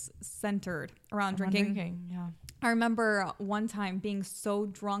was centered around drinking. Yeah. I remember one time being so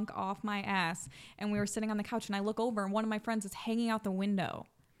drunk off my ass and we were sitting on the couch and I look over and one of my friends is hanging out the window.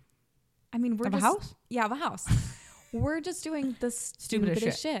 I mean, we're Of just... a house? Yeah, of a house. We're just doing the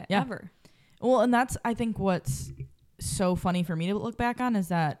stupidest shit Yeah. ever. Well, and that's, I think what's so funny for me to look back on is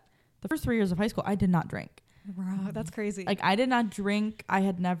that the first 3 years of high school, I did not drink. Wow, that's crazy. Like I did not drink. I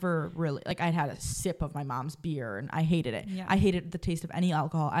had never really, like I had a sip of my mom's beer and I hated it. Yeah. I hated the taste of any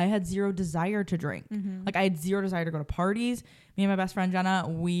alcohol. I had zero desire to drink. Like I had zero desire to go to parties. Me and my best friend Jenna,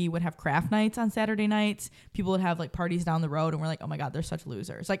 we would have craft nights on Saturday nights. People would have like parties down the road and we're like, oh my God, they're such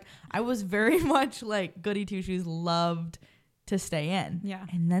losers. Like I was very much like goody two shoes, loved to stay in. Yeah.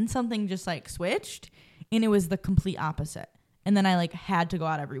 And then something just like switched and it was the complete opposite. And then I like had to go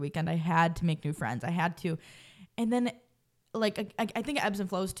out every weekend. I had to make new friends. I had to. And then like, I think it ebbs and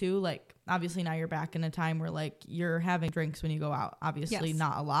flows too. Like obviously now you're back in a time where like you're having drinks when you go out. Obviously Yes.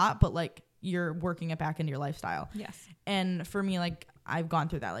 not a lot, but like you're working it back into your lifestyle. Yes. And for me, like I've gone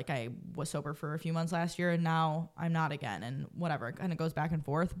through that. Like I was sober for a few months last year and now I'm not again and whatever. It kind of goes back and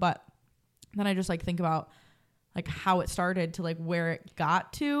forth. But then I just like think about like how it started to like where it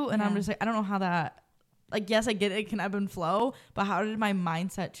got to. And I'm just like, I don't know how that, like, yes, I get it. It can ebb and flow, but how did my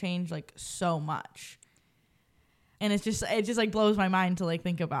mindset change like so much? And it just like blows my mind to like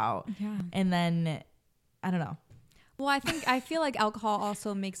think about. Yeah. And then I don't know. Well, I feel like alcohol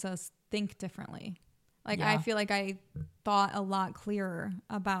also makes us think differently. Like Yeah. I feel like I thought a lot clearer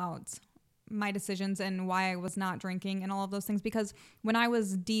about my decisions and why I was not drinking and all of those things, because when I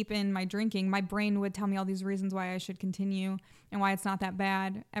was deep in my drinking, my brain would tell me all these reasons why I should continue and why it's not that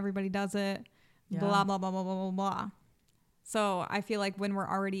bad. Everybody does it. Yeah. Blah, blah, blah, blah, blah, blah, blah. So I feel like when we're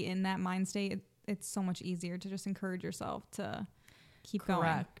already in that mind state, it's so much easier to just encourage yourself to keep going.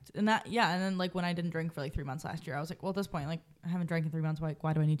 Correct. And that, yeah. And then like when I didn't drink for like 3 months last year, I was like, well, at this point, like I haven't drank in 3 months. Like,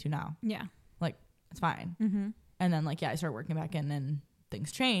 why do I need to now? Yeah. Like it's fine. Mm-hmm. And then like, yeah, I started working back in and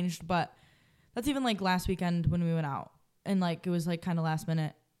things changed. But that's even like last weekend when we went out and like, it was like kind of last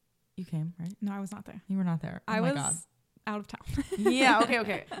minute. You came, right? No, I was not there. You were not there. Oh I my was God. out of town. Yeah.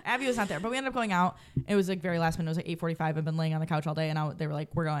 Okay. Abby was not there, but we ended up going out. It was like very last minute. It was like 8:45. I've been laying on the couch all day and they were like,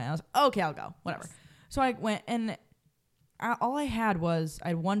 we're going. And I was like, okay, I'll go. Whatever. Yes. So I went and all I had was I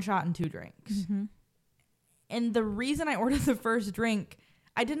had 1 shot and 2 drinks. Mm-hmm. And the reason I ordered the first drink,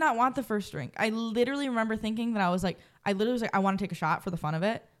 I did not want the first drink. I literally remember thinking that I was like, I want to take a shot for the fun of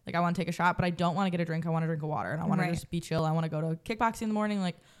it. Like I want to take a shot, but I don't want to get a drink. I want to drink a water and I want to just be chill. I want to go to kickboxing in the morning.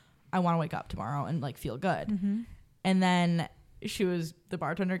 Like I want to wake up tomorrow and like feel good. Mm-hmm. And then the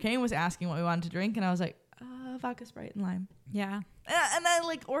bartender came, was asking what we wanted to drink. And I was like, vodka, Sprite, and lime. Yeah. And I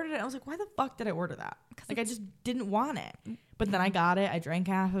like ordered it. I was like, why the fuck did I order that? Like I just didn't want it. But then I got it. I drank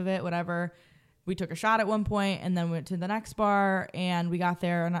half of it, whatever. We took a shot at one point and then went to the next bar and we got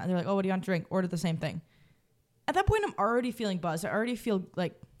there and they're like, oh, what do you want to drink? Order the same thing. At that point, I'm already feeling buzzed. I already feel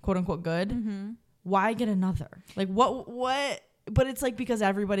like quote unquote good. Mm-hmm. Why get another? Like what? But it's like because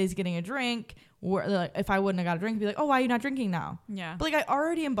everybody's getting a drink. Like, if I wouldn't have got a drink, I'd be like, oh, why are you not drinking now? Yeah. But like I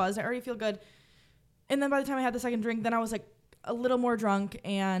already am buzzed. I already feel good. And then by the time I had the second drink, then I was like a little more drunk.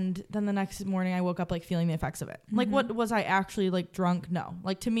 And then the next morning I woke up like feeling the effects of it. Mm-hmm. Like what was I actually like drunk? No.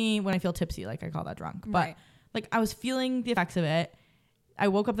 Like to me, when I feel tipsy, like I call that drunk. But like I was feeling the effects of it. I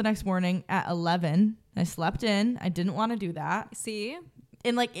woke up the next morning at 11. I slept in. I didn't want to do that. See,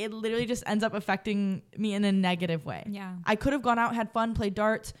 And like it literally just ends up affecting me in a negative way. Yeah. I could have gone out, had fun, played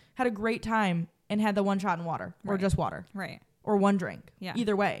darts, had a great time, and had the one shot in water or just water. Right. Or one drink. Yeah.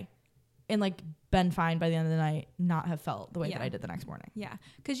 Either way. And like been fine by the end of the night, not have felt the way that I did the next morning. Yeah.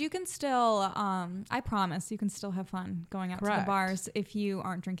 Because you can still, I promise, you can still have fun going out to the bars if you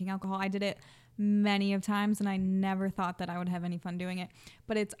aren't drinking alcohol. I did it many of times and I never thought that I would have any fun doing it,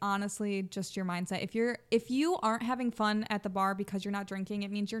 but it's honestly just your mindset. If you aren't having fun at the bar because you're not drinking,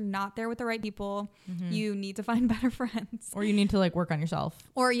 it means you're not there with the right people. You need to find better friends, or you need to like work on yourself,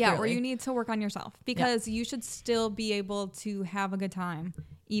 or you need to work on yourself, because you should still be able to have a good time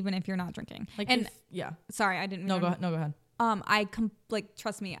even if you're not drinking. Sorry, I didn't mean go ahead.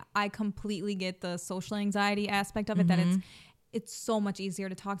 Trust me, I completely get the social anxiety aspect of it, that it's so much easier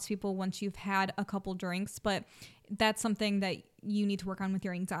to talk to people once you've had a couple drinks, but that's something that you need to work on with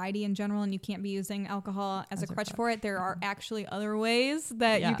your anxiety in general, and you can't be using alcohol as a crutch for it. There are actually other ways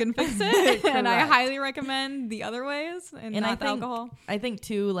that you can fix it, and I highly recommend the other ways and not the alcohol. I think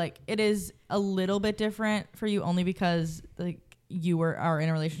too, like it is a little bit different for you only because like you are in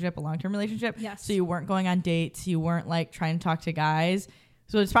a relationship, a long-term relationship. Yes. So you weren't going on dates. You weren't like trying to talk to guys.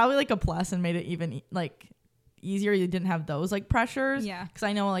 So it's probably like a plus and made it even like easier. You didn't have those like pressures. Yeah. Because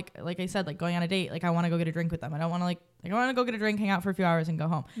I know like I said, like going on a date, like I want to go get a drink with them. I don't want to I want to go get a drink, hang out for a few hours and go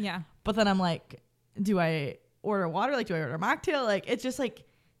home. Yeah. But then I'm like, do I order water? Like, do I order a mocktail? Like, it's just like,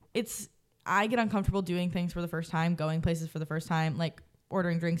 I get uncomfortable doing things for the first time, going places for the first time, like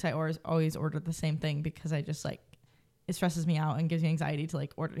ordering drinks. I always order the same thing because I just like, it stresses me out and gives me anxiety to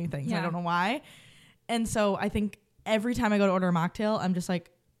like order new things. Yeah. I don't know why. And so I think every time I go to order a mocktail, I'm just like,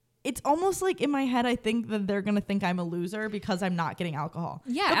 it's almost like in my head, I think that they're going to think I'm a loser because I'm not getting alcohol.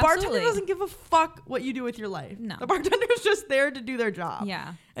 Yeah, the bartender doesn't give a fuck what you do with your life. No. The bartender's just there to do their job.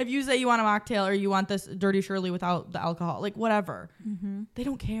 Yeah. If you say you want a mocktail or you want this Dirty Shirley without the alcohol, like whatever, they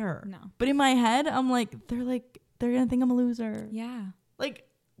don't care. No. But in my head, I'm like, they're going to think I'm a loser. Yeah. Like,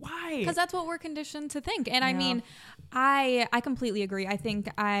 why? Because that's what we're conditioned to think. And I mean, I completely agree. I think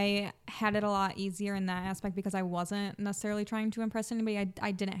I had it a lot easier in that aspect because I wasn't necessarily trying to impress anybody.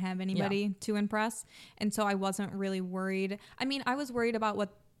 I didn't have anybody to impress. And so I wasn't really worried. I mean, I was worried about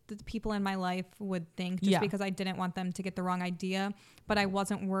what the people in my life would think just because I didn't want them to get the wrong idea. But I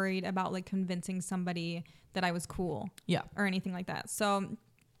wasn't worried about like convincing somebody that I was cool or anything like that. So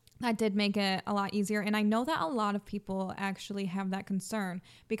that did make it a lot easier. And I know that a lot of people actually have that concern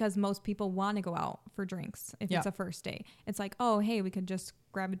because most people want to go out for drinks if it's a first date. It's like, oh, hey, we could just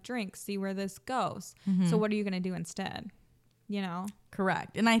grab a drink, see where this goes. So what are you going to do instead? You know?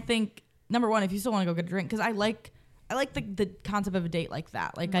 Correct. And I think, number one, if you still want to go get a drink, because I like the concept of a date like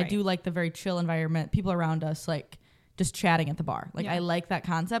that. Like I do like the very chill environment, people around us, like just chatting at the bar. Like I like that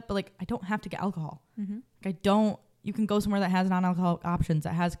concept, but like I don't have to get alcohol. Like I don't. You can go somewhere that has non-alcoholic options,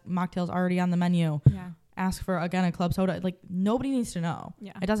 that has mocktails already on the menu. Yeah. Ask for, again, a club soda. Like, nobody needs to know.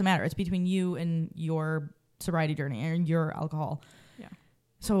 Yeah. It doesn't matter. It's between you and your sobriety journey and your alcohol. Yeah.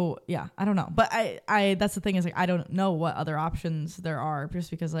 So, yeah, I don't know. But I that's the thing is, like, I don't know what other options there are just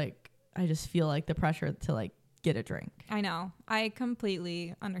because, like, I just feel, like, the pressure to, like, get a drink. I know. I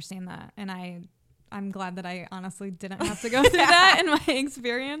completely understand that. And I'm glad that I honestly didn't have to go through that in my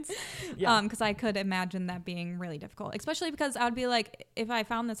experience. Because I could imagine that being really difficult, especially because I would be like, if I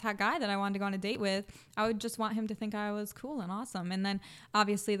found this hot guy that I wanted to go on a date with, I would just want him to think I was cool and awesome. And then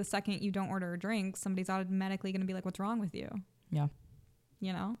obviously the second you don't order a drink, somebody's automatically going to be like, what's wrong with you? Yeah.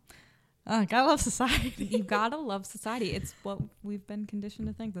 You know? Gotta love society. You gotta love society. It's what we've been conditioned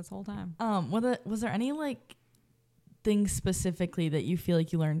to think this whole time. Was there any like things specifically that you feel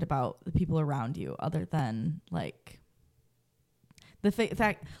like you learned about the people around you other than like the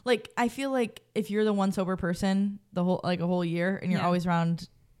fact, like I feel like if you're the one sober person a whole year and you're always around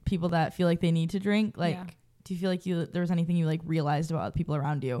people that feel like they need to drink, like do you feel like there was anything you like realized about people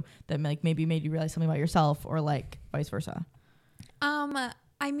around you that like maybe made you realize something about yourself or like vice versa?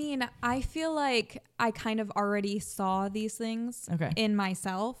 I mean, I feel like I kind of already saw these things in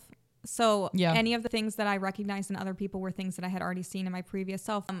myself. So any of the things that I recognized in other people were things that I had already seen in my previous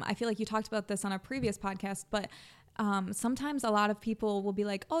self. I feel like you talked about this on a previous podcast, but sometimes a lot of people will be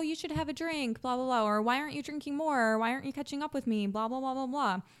like, oh, you should have a drink, blah, blah, blah. Or why aren't you drinking more? Or why aren't you catching up with me? Blah, blah, blah, blah,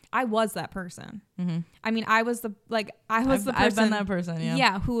 blah. I was that person. I mean, I was the person. I've been that person.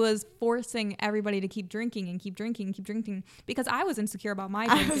 Yeah. Who was forcing everybody to keep drinking and keep drinking and keep drinking because I was insecure about my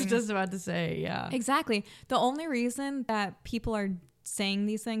drinking. I was just about to say, yeah. Exactly. The only reason that people are saying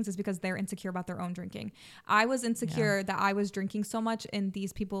these things is because they're insecure about their own drinking. I was insecure that I was drinking so much and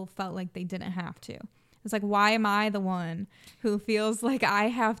these people felt like they didn't have to. It's like, why am I the one who feels like I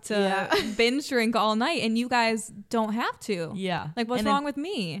have to binge drink all night and you guys don't have to? Yeah. Like, what's wrong with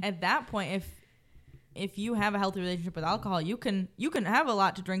me? At that point, if you have a healthy relationship with alcohol, you can have a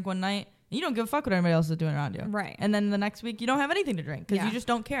lot to drink one night. And you don't give a fuck what anybody else is doing around you. Right. And then the next week, you don't have anything to drink because you just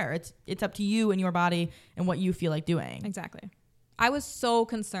don't care. It's up to you and your body and what you feel like doing. Exactly. I was so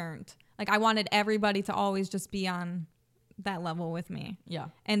concerned. Like, I wanted everybody to always just be on that level with me. Yeah.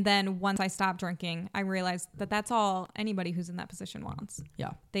 And then once I stopped drinking, I realized that that's all anybody who's in that position wants.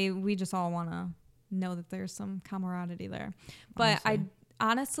 Yeah. We just all want to know that there's some camaraderie there. But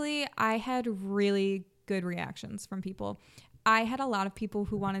honestly, I had really good reactions from people. I had a lot of people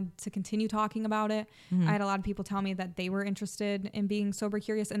who wanted to continue talking about it. Mm-hmm. I had a lot of people tell me that they were interested in being sober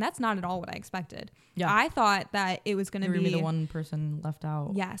curious, and that's not at all what I expected. Yeah. I thought that it was going to be the one person left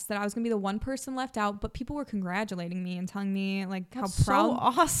out. Yes, that I was going to be the one person left out, but people were congratulating me and telling me like that's how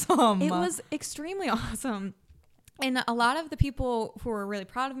proud. So awesome. It was extremely awesome. And a lot of the people who were really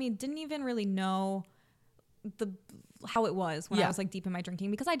proud of me didn't even really know how it was when I was like deep in my drinking,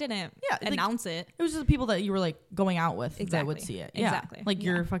 because I didn't announce it. It was just the people that you were like going out with that would see it. Yeah. Exactly. Like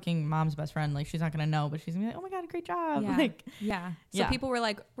your fucking mom's best friend. Like she's not going to know, but she's going to be like, oh my God, great job. Like, So people were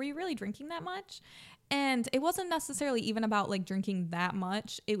like, were you really drinking that much? And it wasn't necessarily even about like drinking that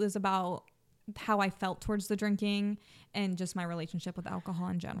much. It was about how I felt towards the drinking and just my relationship with alcohol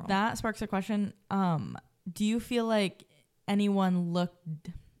in general. That sparks a question. Do you feel like anyone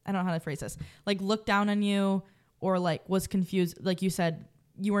I don't know how to phrase this, like looked down on you or like was confused? Like you said,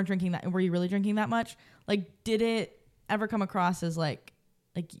 you weren't drinking that. Were you really drinking that much? Like, did it ever come across as like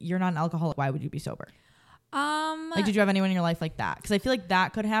you're not an alcoholic, why would you be sober? Like, did you have anyone in your life like that? Because I feel like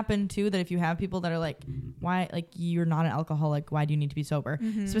that could happen too, that if you have people that are like, why, like, you're not an alcoholic, why do you need to be sober?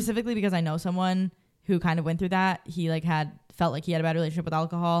 Mm-hmm. Specifically because I know someone who kind of went through that. He like felt like he had a bad relationship with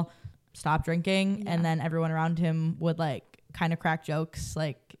alcohol, stopped drinking, and then everyone around him would like kind of crack jokes,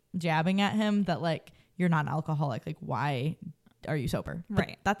 like jabbing at him that like, you're not an alcoholic, like why are you sober? But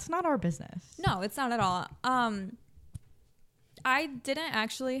right. That's not our business. No, it's not at all. I didn't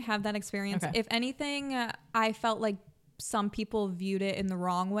actually have that experience. Okay. If anything, I felt like some people viewed it in the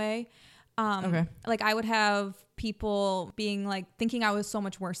wrong way. Like I would have people being like thinking I was so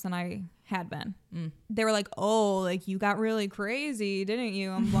much worse than I had been. They were like, oh, like you got really crazy, didn't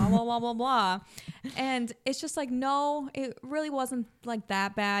you? And blah, blah, blah, blah, blah. And it's just like, no, it really wasn't like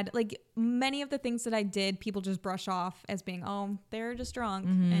that bad. Like many of the things that I did, people just brush off as being, oh, they're just drunk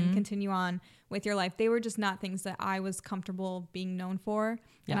and continue on with your life. They were just not things that I was comfortable being known for.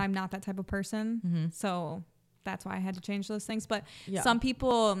 And I'm not that type of person. So that's why I had to change those things. But some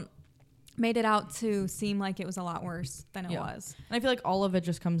people made it out to seem like it was a lot worse than it was. And I feel like all of it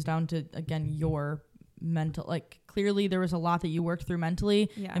just comes down to, again, your mental, like clearly there was a lot that you worked through mentally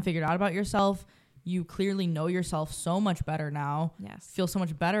and figured out about yourself. You clearly know yourself so much better now. Yes. Feel so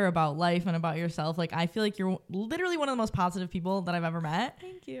much better about life and about yourself. Like I feel like you're literally one of the most positive people that I've ever met.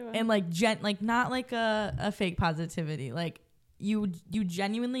 Thank you. And like like not like a fake positivity. Like you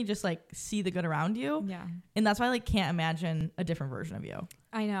genuinely just like see the good around you. Yeah. And that's why I like can't imagine a different version of you.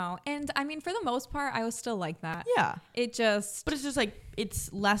 I know. And I mean, for the most part, I was still like that. Yeah. But it's just like,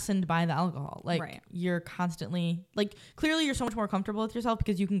 it's lessened by the alcohol. Like you're constantly like, clearly you're so much more comfortable with yourself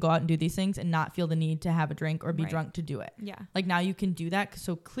because you can go out and do these things and not feel the need to have a drink or be drunk to do it. Yeah. Like now you can do that.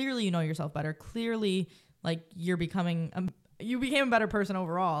 So clearly you know yourself better. Clearly like you became a better person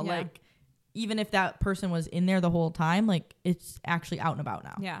overall. Yeah. Like even if that person was in there the whole time, like it's actually out and about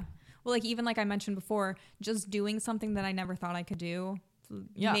now. Yeah. Well, like even like I mentioned before, just doing something that I never thought I could do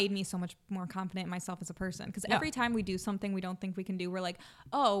made me so much more confident in myself as a person. Because every time we do something we don't think we can do, we're like,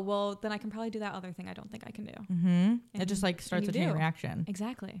 oh, well, then I can probably do that other thing I don't think I can do. Mm-hmm. It just like starts a chain reaction.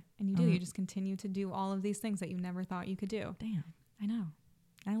 Exactly. And you do. You just continue to do all of these things that you never thought you could do. Damn. I know.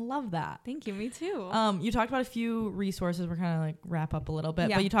 I love that. Thank you. Me too. You talked about a few resources. We're kind of like wrap up a little bit,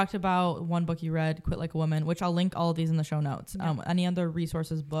 but you talked about one book you read, Quit Like a Woman, which I'll link all of these in the show notes. Any other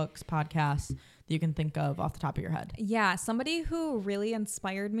resources, books, podcasts that you can think of off the top of your head? Yeah. Somebody who really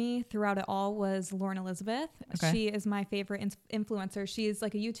inspired me throughout it all was Lauren Elizabeth. Okay. She is my favorite influencer. She's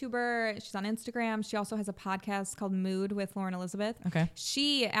like a YouTuber. She's on Instagram. She also has a podcast called Mood with Lauren Elizabeth. Okay.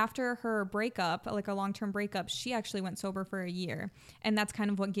 She, after her breakup, like a long-term breakup, she actually went sober for a year. And that's kind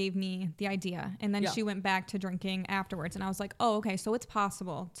of what gave me the idea. And then she went back to drinking afterwards. And I was like, oh, okay, so it's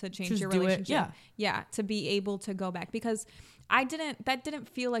possible to change your relationship. Yeah, to be able to go back. Because that didn't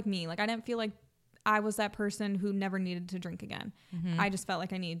feel like me. Like I didn't feel like I was that person who never needed to drink again. I just felt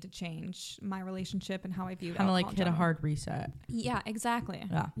like I needed to change my relationship and how I viewed alcohol. Kind of like hit a hard reset. Yeah, exactly.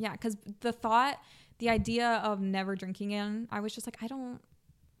 Yeah, because the idea of never drinking again, I was just like, I don't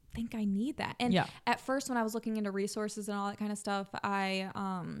think I need that. And at first when I was looking into resources and all that kind of stuff, I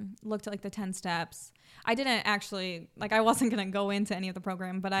looked at like the 10 steps. I didn't actually, like, I wasn't going to go into any of the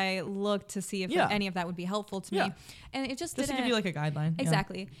program, but I looked to see if any of that would be helpful to me. And it just didn't. To give you like a guideline.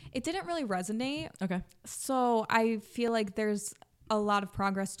 Exactly. It didn't really resonate. Okay. So I feel like there's a lot of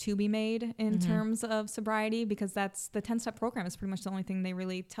progress to be made in terms of sobriety, because that's the 10-step program is pretty much the only thing they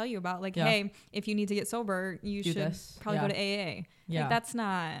really tell you about. Like, hey, if you need to get sober, you should probably go to AA. Like, that's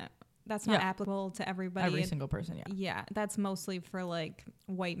not applicable to everybody. Every single person. Yeah. That's mostly for like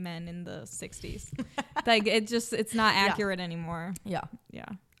white men in the 60s. Like, it's not accurate anymore. Yeah.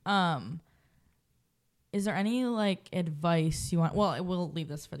 Is there any like advice you want? Well, we'll leave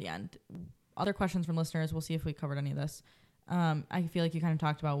this for the end. Other questions from listeners. We'll see if we covered any of this. I feel like you kind of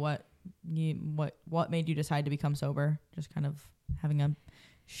talked about what made you decide to become sober, just kind of having a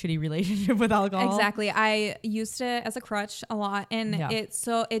shitty relationship with alcohol. Exactly. I used it as a crutch a lot, and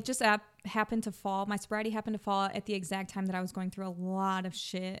it just happened to fall. My sobriety happened to fall at the exact time that I was going through a lot of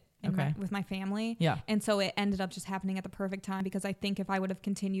shit with my family. Yeah. And so it ended up just happening at the perfect time, because I think if I would have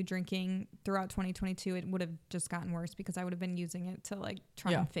continued drinking throughout 2022, it would have just gotten worse, because I would have been using it to like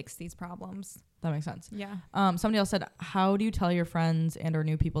try and fix these problems. That makes sense. Yeah. Somebody else said, how do you tell your friends and or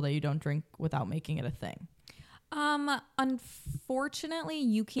new people that you don't drink without making it a thing? Unfortunately,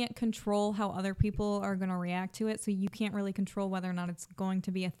 you can't control how other people are going to react to it. So you can't really control whether or not it's going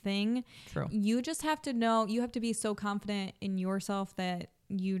to be a thing. True. You just have to know, you have to be so confident in yourself that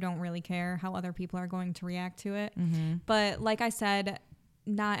you don't really care how other people are going to react to it. Mm-hmm. But like I said,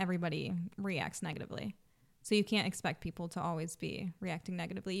 not everybody reacts negatively. So you can't expect people to always be reacting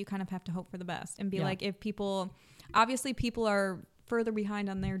negatively. You kind of have to hope for the best and be like, if people are further behind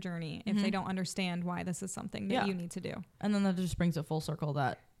on their journey if they don't understand why this is something that you need to do. And then that just brings it full circle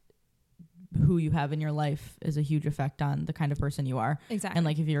that who you have in your life is a huge effect on the kind of person you are. Exactly. And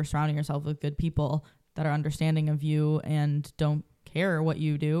like if you're surrounding yourself with good people that are understanding of you and don't care what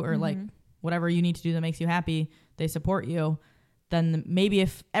you do or like whatever you need to do that makes you happy, they support you, then maybe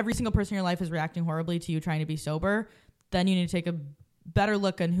if every single person in your life is reacting horribly to you trying to be sober, then you need to take a better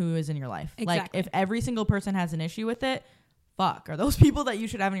look on who is in your life. Exactly. Like if every single person has an issue with it, are those people that you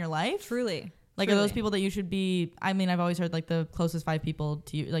should have in your life? Truly. Like, are those people that you should be, I mean, I've always heard like the closest 5 people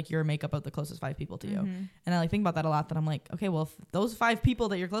to you, like your makeup of the closest 5 people to you. And I like think about that a lot, that I'm like, okay, well, if those 5 people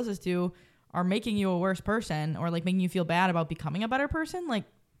that you're closest to are making you a worse person or like making you feel bad about becoming a better person, like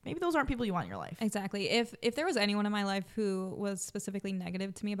maybe those aren't people you want in your life. Exactly. If there was anyone in my life who was specifically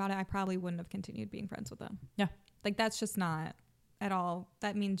negative to me about it, I probably wouldn't have continued being friends with them. Yeah. Like that's just not at all.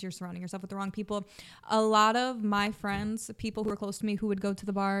 That means you're surrounding yourself with the wrong people. A lot of my friends, people who are close to me, who would go to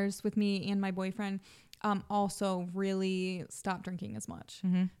the bars with me and my boyfriend, also really stopped drinking as much.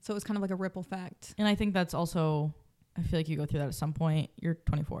 So it was kind of like a ripple effect. And I think that's also, I feel like you go through that at some point. You're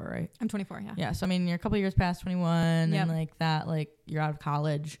 24, right? I'm 24, yeah. Yeah. So I mean, you're a couple of years past 21 and like that, like you're out of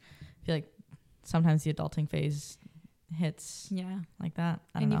college. I feel like sometimes the adulting phase hits like that.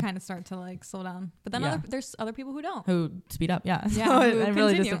 I don't know. You kind of start to like slow down, but then there's other people who don't, who speed up. So it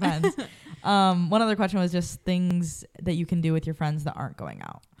really just depends. One other question was just things that you can do with your friends that aren't going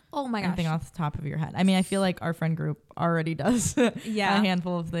out. Oh my gosh. Anything off the top of your head? I mean, I feel like our friend group already does a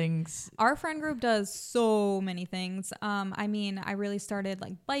handful of things. Our friend group does so many things. I mean, I really started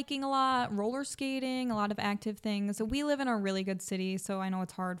like biking a lot, roller skating, a lot of active things. So we live in a really good city, so I know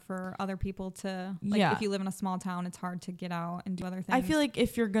it's hard for other people to, like if you live in a small town, it's hard to get out and do other things. I feel like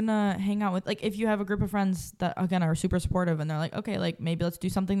if you're gonna hang out with, like if you have a group of friends that again are super supportive and they're like, okay, like maybe let's do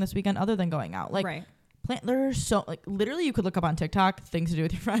something this weekend other than going out. Like there's so like literally you could look up on TikTok things to do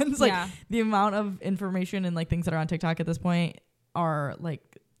with your friends. Like the amount of information and like things that are on TikTok at this point are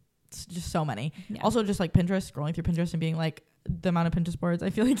like just so many. Also just like Pinterest, scrolling through Pinterest and being like the amount of Pinterest boards I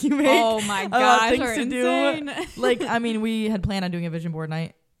feel like you make. Oh my gosh, things to do. Like I mean, we had planned on doing a vision board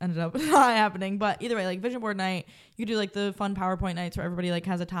night, ended up not happening, but either way, like vision board night, you could do like the fun PowerPoint nights where everybody like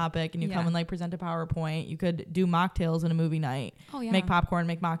has a topic and you come and like present a PowerPoint. You could do mocktails in a movie night. Make popcorn,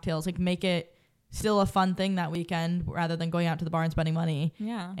 make mocktails, like make it still a fun thing that weekend rather than going out to the bar and spending money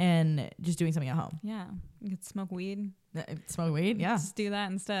and just doing something at home. You could smoke weed. Just do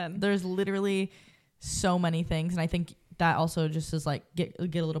that instead. There's literally so many things, and I think that also just is like get a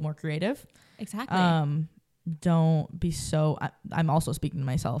little more creative. Exactly. Don't be so I'm also speaking to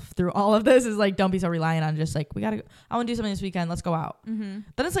myself through all of this, is like don't be so reliant on just like I want to do something this weekend, let's go out. Then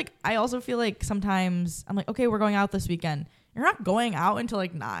it's like I also feel like sometimes I'm like, okay, we're going out this weekend. You're not going out until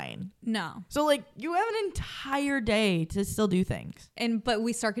like 9. No. So like you have an entire day to still do things. But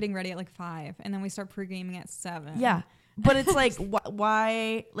we start getting ready at like 5 and then we start pre-gaming at 7. Yeah. But it's like,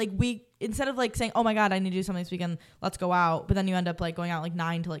 why, like instead of like saying, oh my God, I need to do something this weekend, let's go out. But then you end up like going out like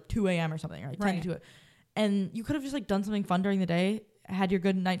 9 to like 2 a.m. or something, or like 10 to 2. And you could have just like done something fun during the day, had your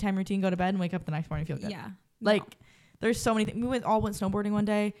good nighttime routine, go to bed and wake up the next morning, feel good. Yeah. Like there's so many things. We went snowboarding one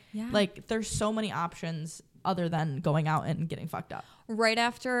day. Yeah. Like there's so many options other than going out and getting fucked up. Right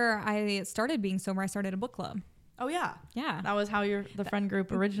after I started being sober, I started a book club. Oh yeah. Yeah. That was how the friend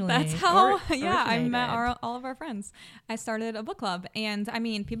group originally. That's how, I originated. met all of our friends. I started a book club, and I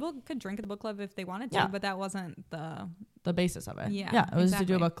mean, people could drink at the book club if they wanted to, but that wasn't the basis of it. Yeah. Yeah. It was exactly.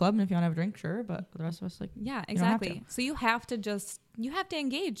 to do a book club, and if you want to have a drink, sure. But the rest of us, like, yeah, exactly. So you have to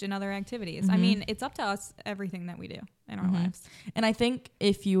engage in other activities. Mm-hmm. I mean, it's up to us, everything that we do in our lives. And I think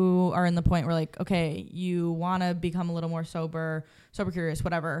if you are in the point where like, okay, you want to become a little more sober curious,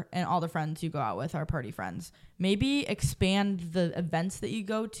 whatever, and all the friends you go out with are party friends, maybe expand the events that you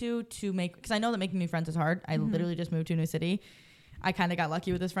go to make, because I know that making new friends is hard. I literally just moved to a new city. I kind of got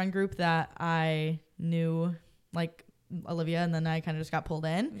lucky with this friend group that I knew, like Olivia, and then I kind of just got pulled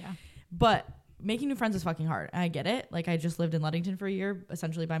in. Yeah. But making new friends is fucking hard. I get it. Like I just lived in Ludington for a year,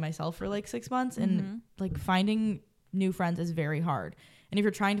 essentially by myself for like 6 months. And like finding new friends is very hard. And if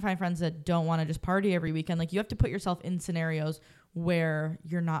you're trying to find friends that don't want to just party every weekend, like you have to put yourself in scenarios where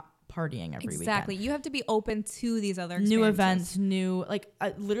you're not partying every weekend. Exactly. You have to be open to these other new events,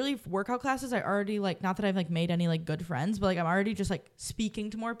 literally workout classes. I already like, not that I've like made any like good friends, but like I'm already just like speaking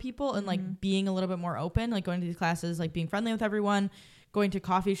to more people and like being a little bit more open, like going to these classes, like being friendly with everyone, going to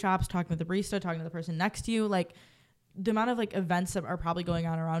coffee shops, talking with the barista, talking to the person next to you. Like the amount of like events that are probably going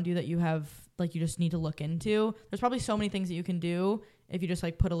on around you that you have, like, you just need to look into. There's probably so many things that you can do if you just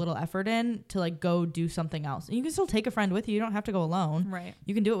like put a little effort in to like go do something else. And you can still take a friend with you. You don't have to go alone. Right.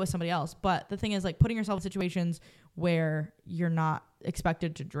 You can do it with somebody else. But the thing is like putting yourself in situations where you're not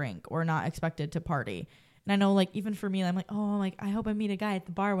expected to drink or not expected to party. And I know like even for me, I'm like, oh, like I hope I meet a guy at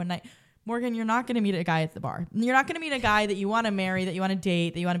the bar one night. Morgan, you're not going to meet a guy at the bar. You're not going to meet a guy that you want to marry, that you want to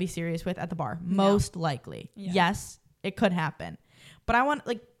date, that you want to be serious with at the bar. Most likely. Yeah. Yes, it could happen. But I want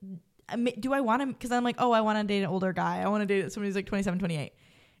like, do I want to, because I'm like, oh, I want to date an older guy. I want to date somebody who's like 27, 28.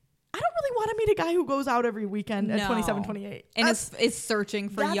 I don't really want to meet a guy who goes out every weekend at 27, 28. And is searching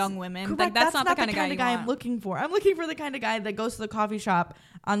for young women. Correct. Like, that's not the kind of guy I'm looking for. I'm looking for the kind of guy that goes to the coffee shop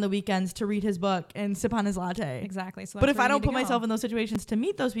on the weekends to read his book and sip on his latte. Exactly. So but if I don't put myself in those situations to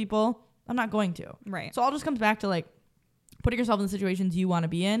meet those people, I'm not going to. Right. So it all just comes back to like putting yourself in the situations you want to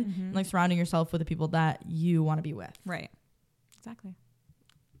be in and like surrounding yourself with the people that you want to be with. Right. Exactly.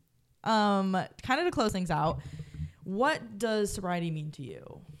 Kind of to close things out, what does sobriety mean to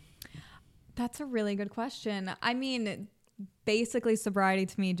you? That's a really good question. I mean, basically sobriety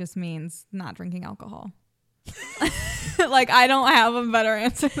to me just means not drinking alcohol. Like, I don't have a better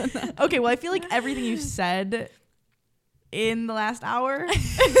answer than that. Okay, well, I feel like everything you said in the last hour,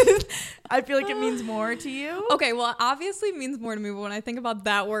 I feel like it means more to you. Okay, well, obviously it means more to me, but when I think about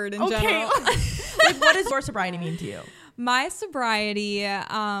that word in general. Like, what does your sobriety mean to you? My sobriety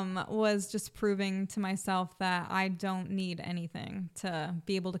was just proving to myself that I don't need anything to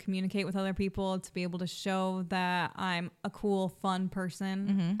be able to communicate with other people, to be able to show that I'm a cool, fun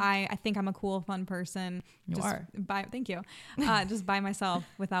person. I think I'm a cool, fun person. You are. Thank you. Just by myself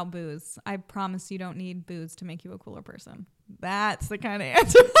without booze. I promise you don't need booze to make you a cooler person. That's the kind of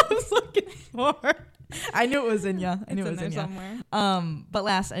answer I was looking for. I knew it was in you. I knew it was in you somewhere. But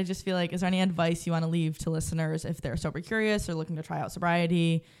last, I just feel like, is there any advice you want to leave to listeners if they're sober curious or looking to try out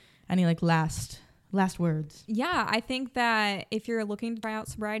sobriety? Any like last words? Yeah, I think that if you're looking to try out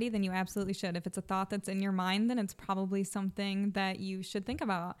sobriety, then you absolutely should. If it's a thought that's in your mind, then it's probably something that you should think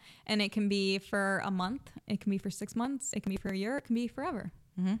about. And it can be for a month. It can be for 6 months. It can be for a year. It can be forever.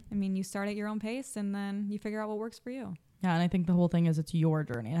 I mean, you start at your own pace and then you figure out what works for you. Yeah, and I think the whole thing is it's your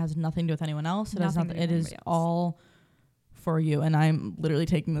journey. It has nothing to do with anyone else. It is all for you. And I'm literally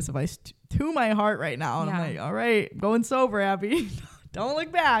taking this advice to my heart right now. And I'm like, all right, going sober, Abby. Don't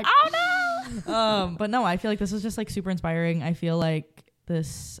look back. Oh, no. But no, I feel like this was just like super inspiring. I feel like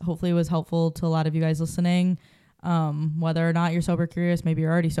this hopefully was helpful to a lot of you guys listening. Whether or not you're sober curious, maybe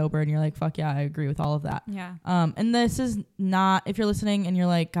you're already sober and you're like, fuck yeah, I agree with all of that. Yeah. And this is not, if you're listening and you're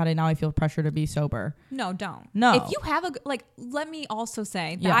like, God, now I feel pressure to be sober. No, don't. No. If you have let me also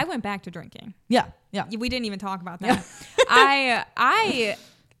say that I went back to drinking. Yeah. Yeah. We didn't even talk about that. I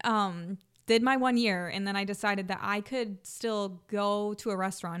did my 1 year and then I decided that I could still go to a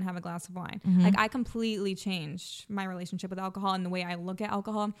restaurant and have a glass of wine. Like, I completely changed my relationship with alcohol and the way I look at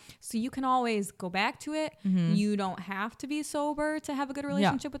alcohol. So you can always go back to it. You don't have to be sober to have a good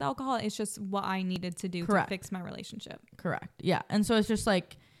relationship with alcohol. It's just what I needed to do to fix my relationship. Correct. Yeah. And so it's just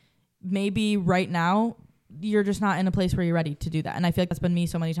like, maybe right now you're just not in a place where you're ready to do that. And I feel like that's been me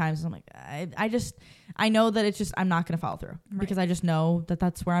so many times. I'm like, I know that it's just, I'm not going to follow through because I just know that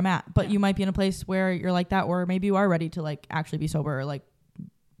that's where I'm at. But you might be in a place where you're like that, or maybe you are ready to like actually be sober or like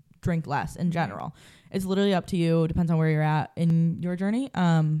drink less in general. It's literally up to you. It depends on where you're at in your journey.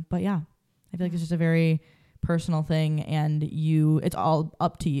 But yeah, I feel like it's just a very personal thing, and it's all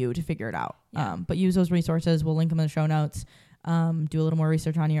up to you to figure it out. But use those resources. We'll link them in the show notes. Do a little more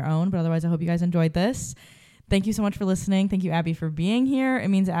research on your own. But otherwise, I hope you guys enjoyed this. Thank you so much for listening. Thank you, Abby, for being here. It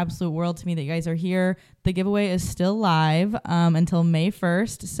means the absolute world to me that you guys are here. The giveaway is still live until May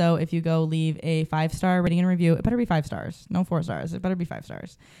 1st. So if you go leave a 5-star rating and review, it better be 5 stars. No 4 stars. It better be 5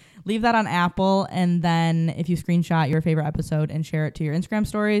 stars. Leave that on Apple. And then if you screenshot your favorite episode and share it to your Instagram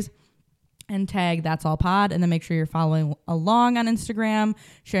stories and tag That's All Pod, and then make sure you're following along on Instagram,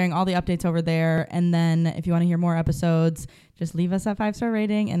 sharing all the updates over there. And then if you want to hear more episodes, just leave us that 5-star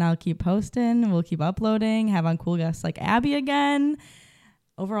rating and I'll keep posting. We'll keep uploading, have on cool guests like Abby again.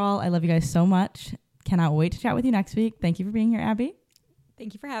 Overall, I love you guys so much. Cannot wait to chat with you next week. Thank you for being here, Abby.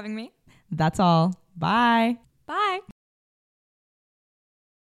 Thank you for having me. That's all. Bye. Bye.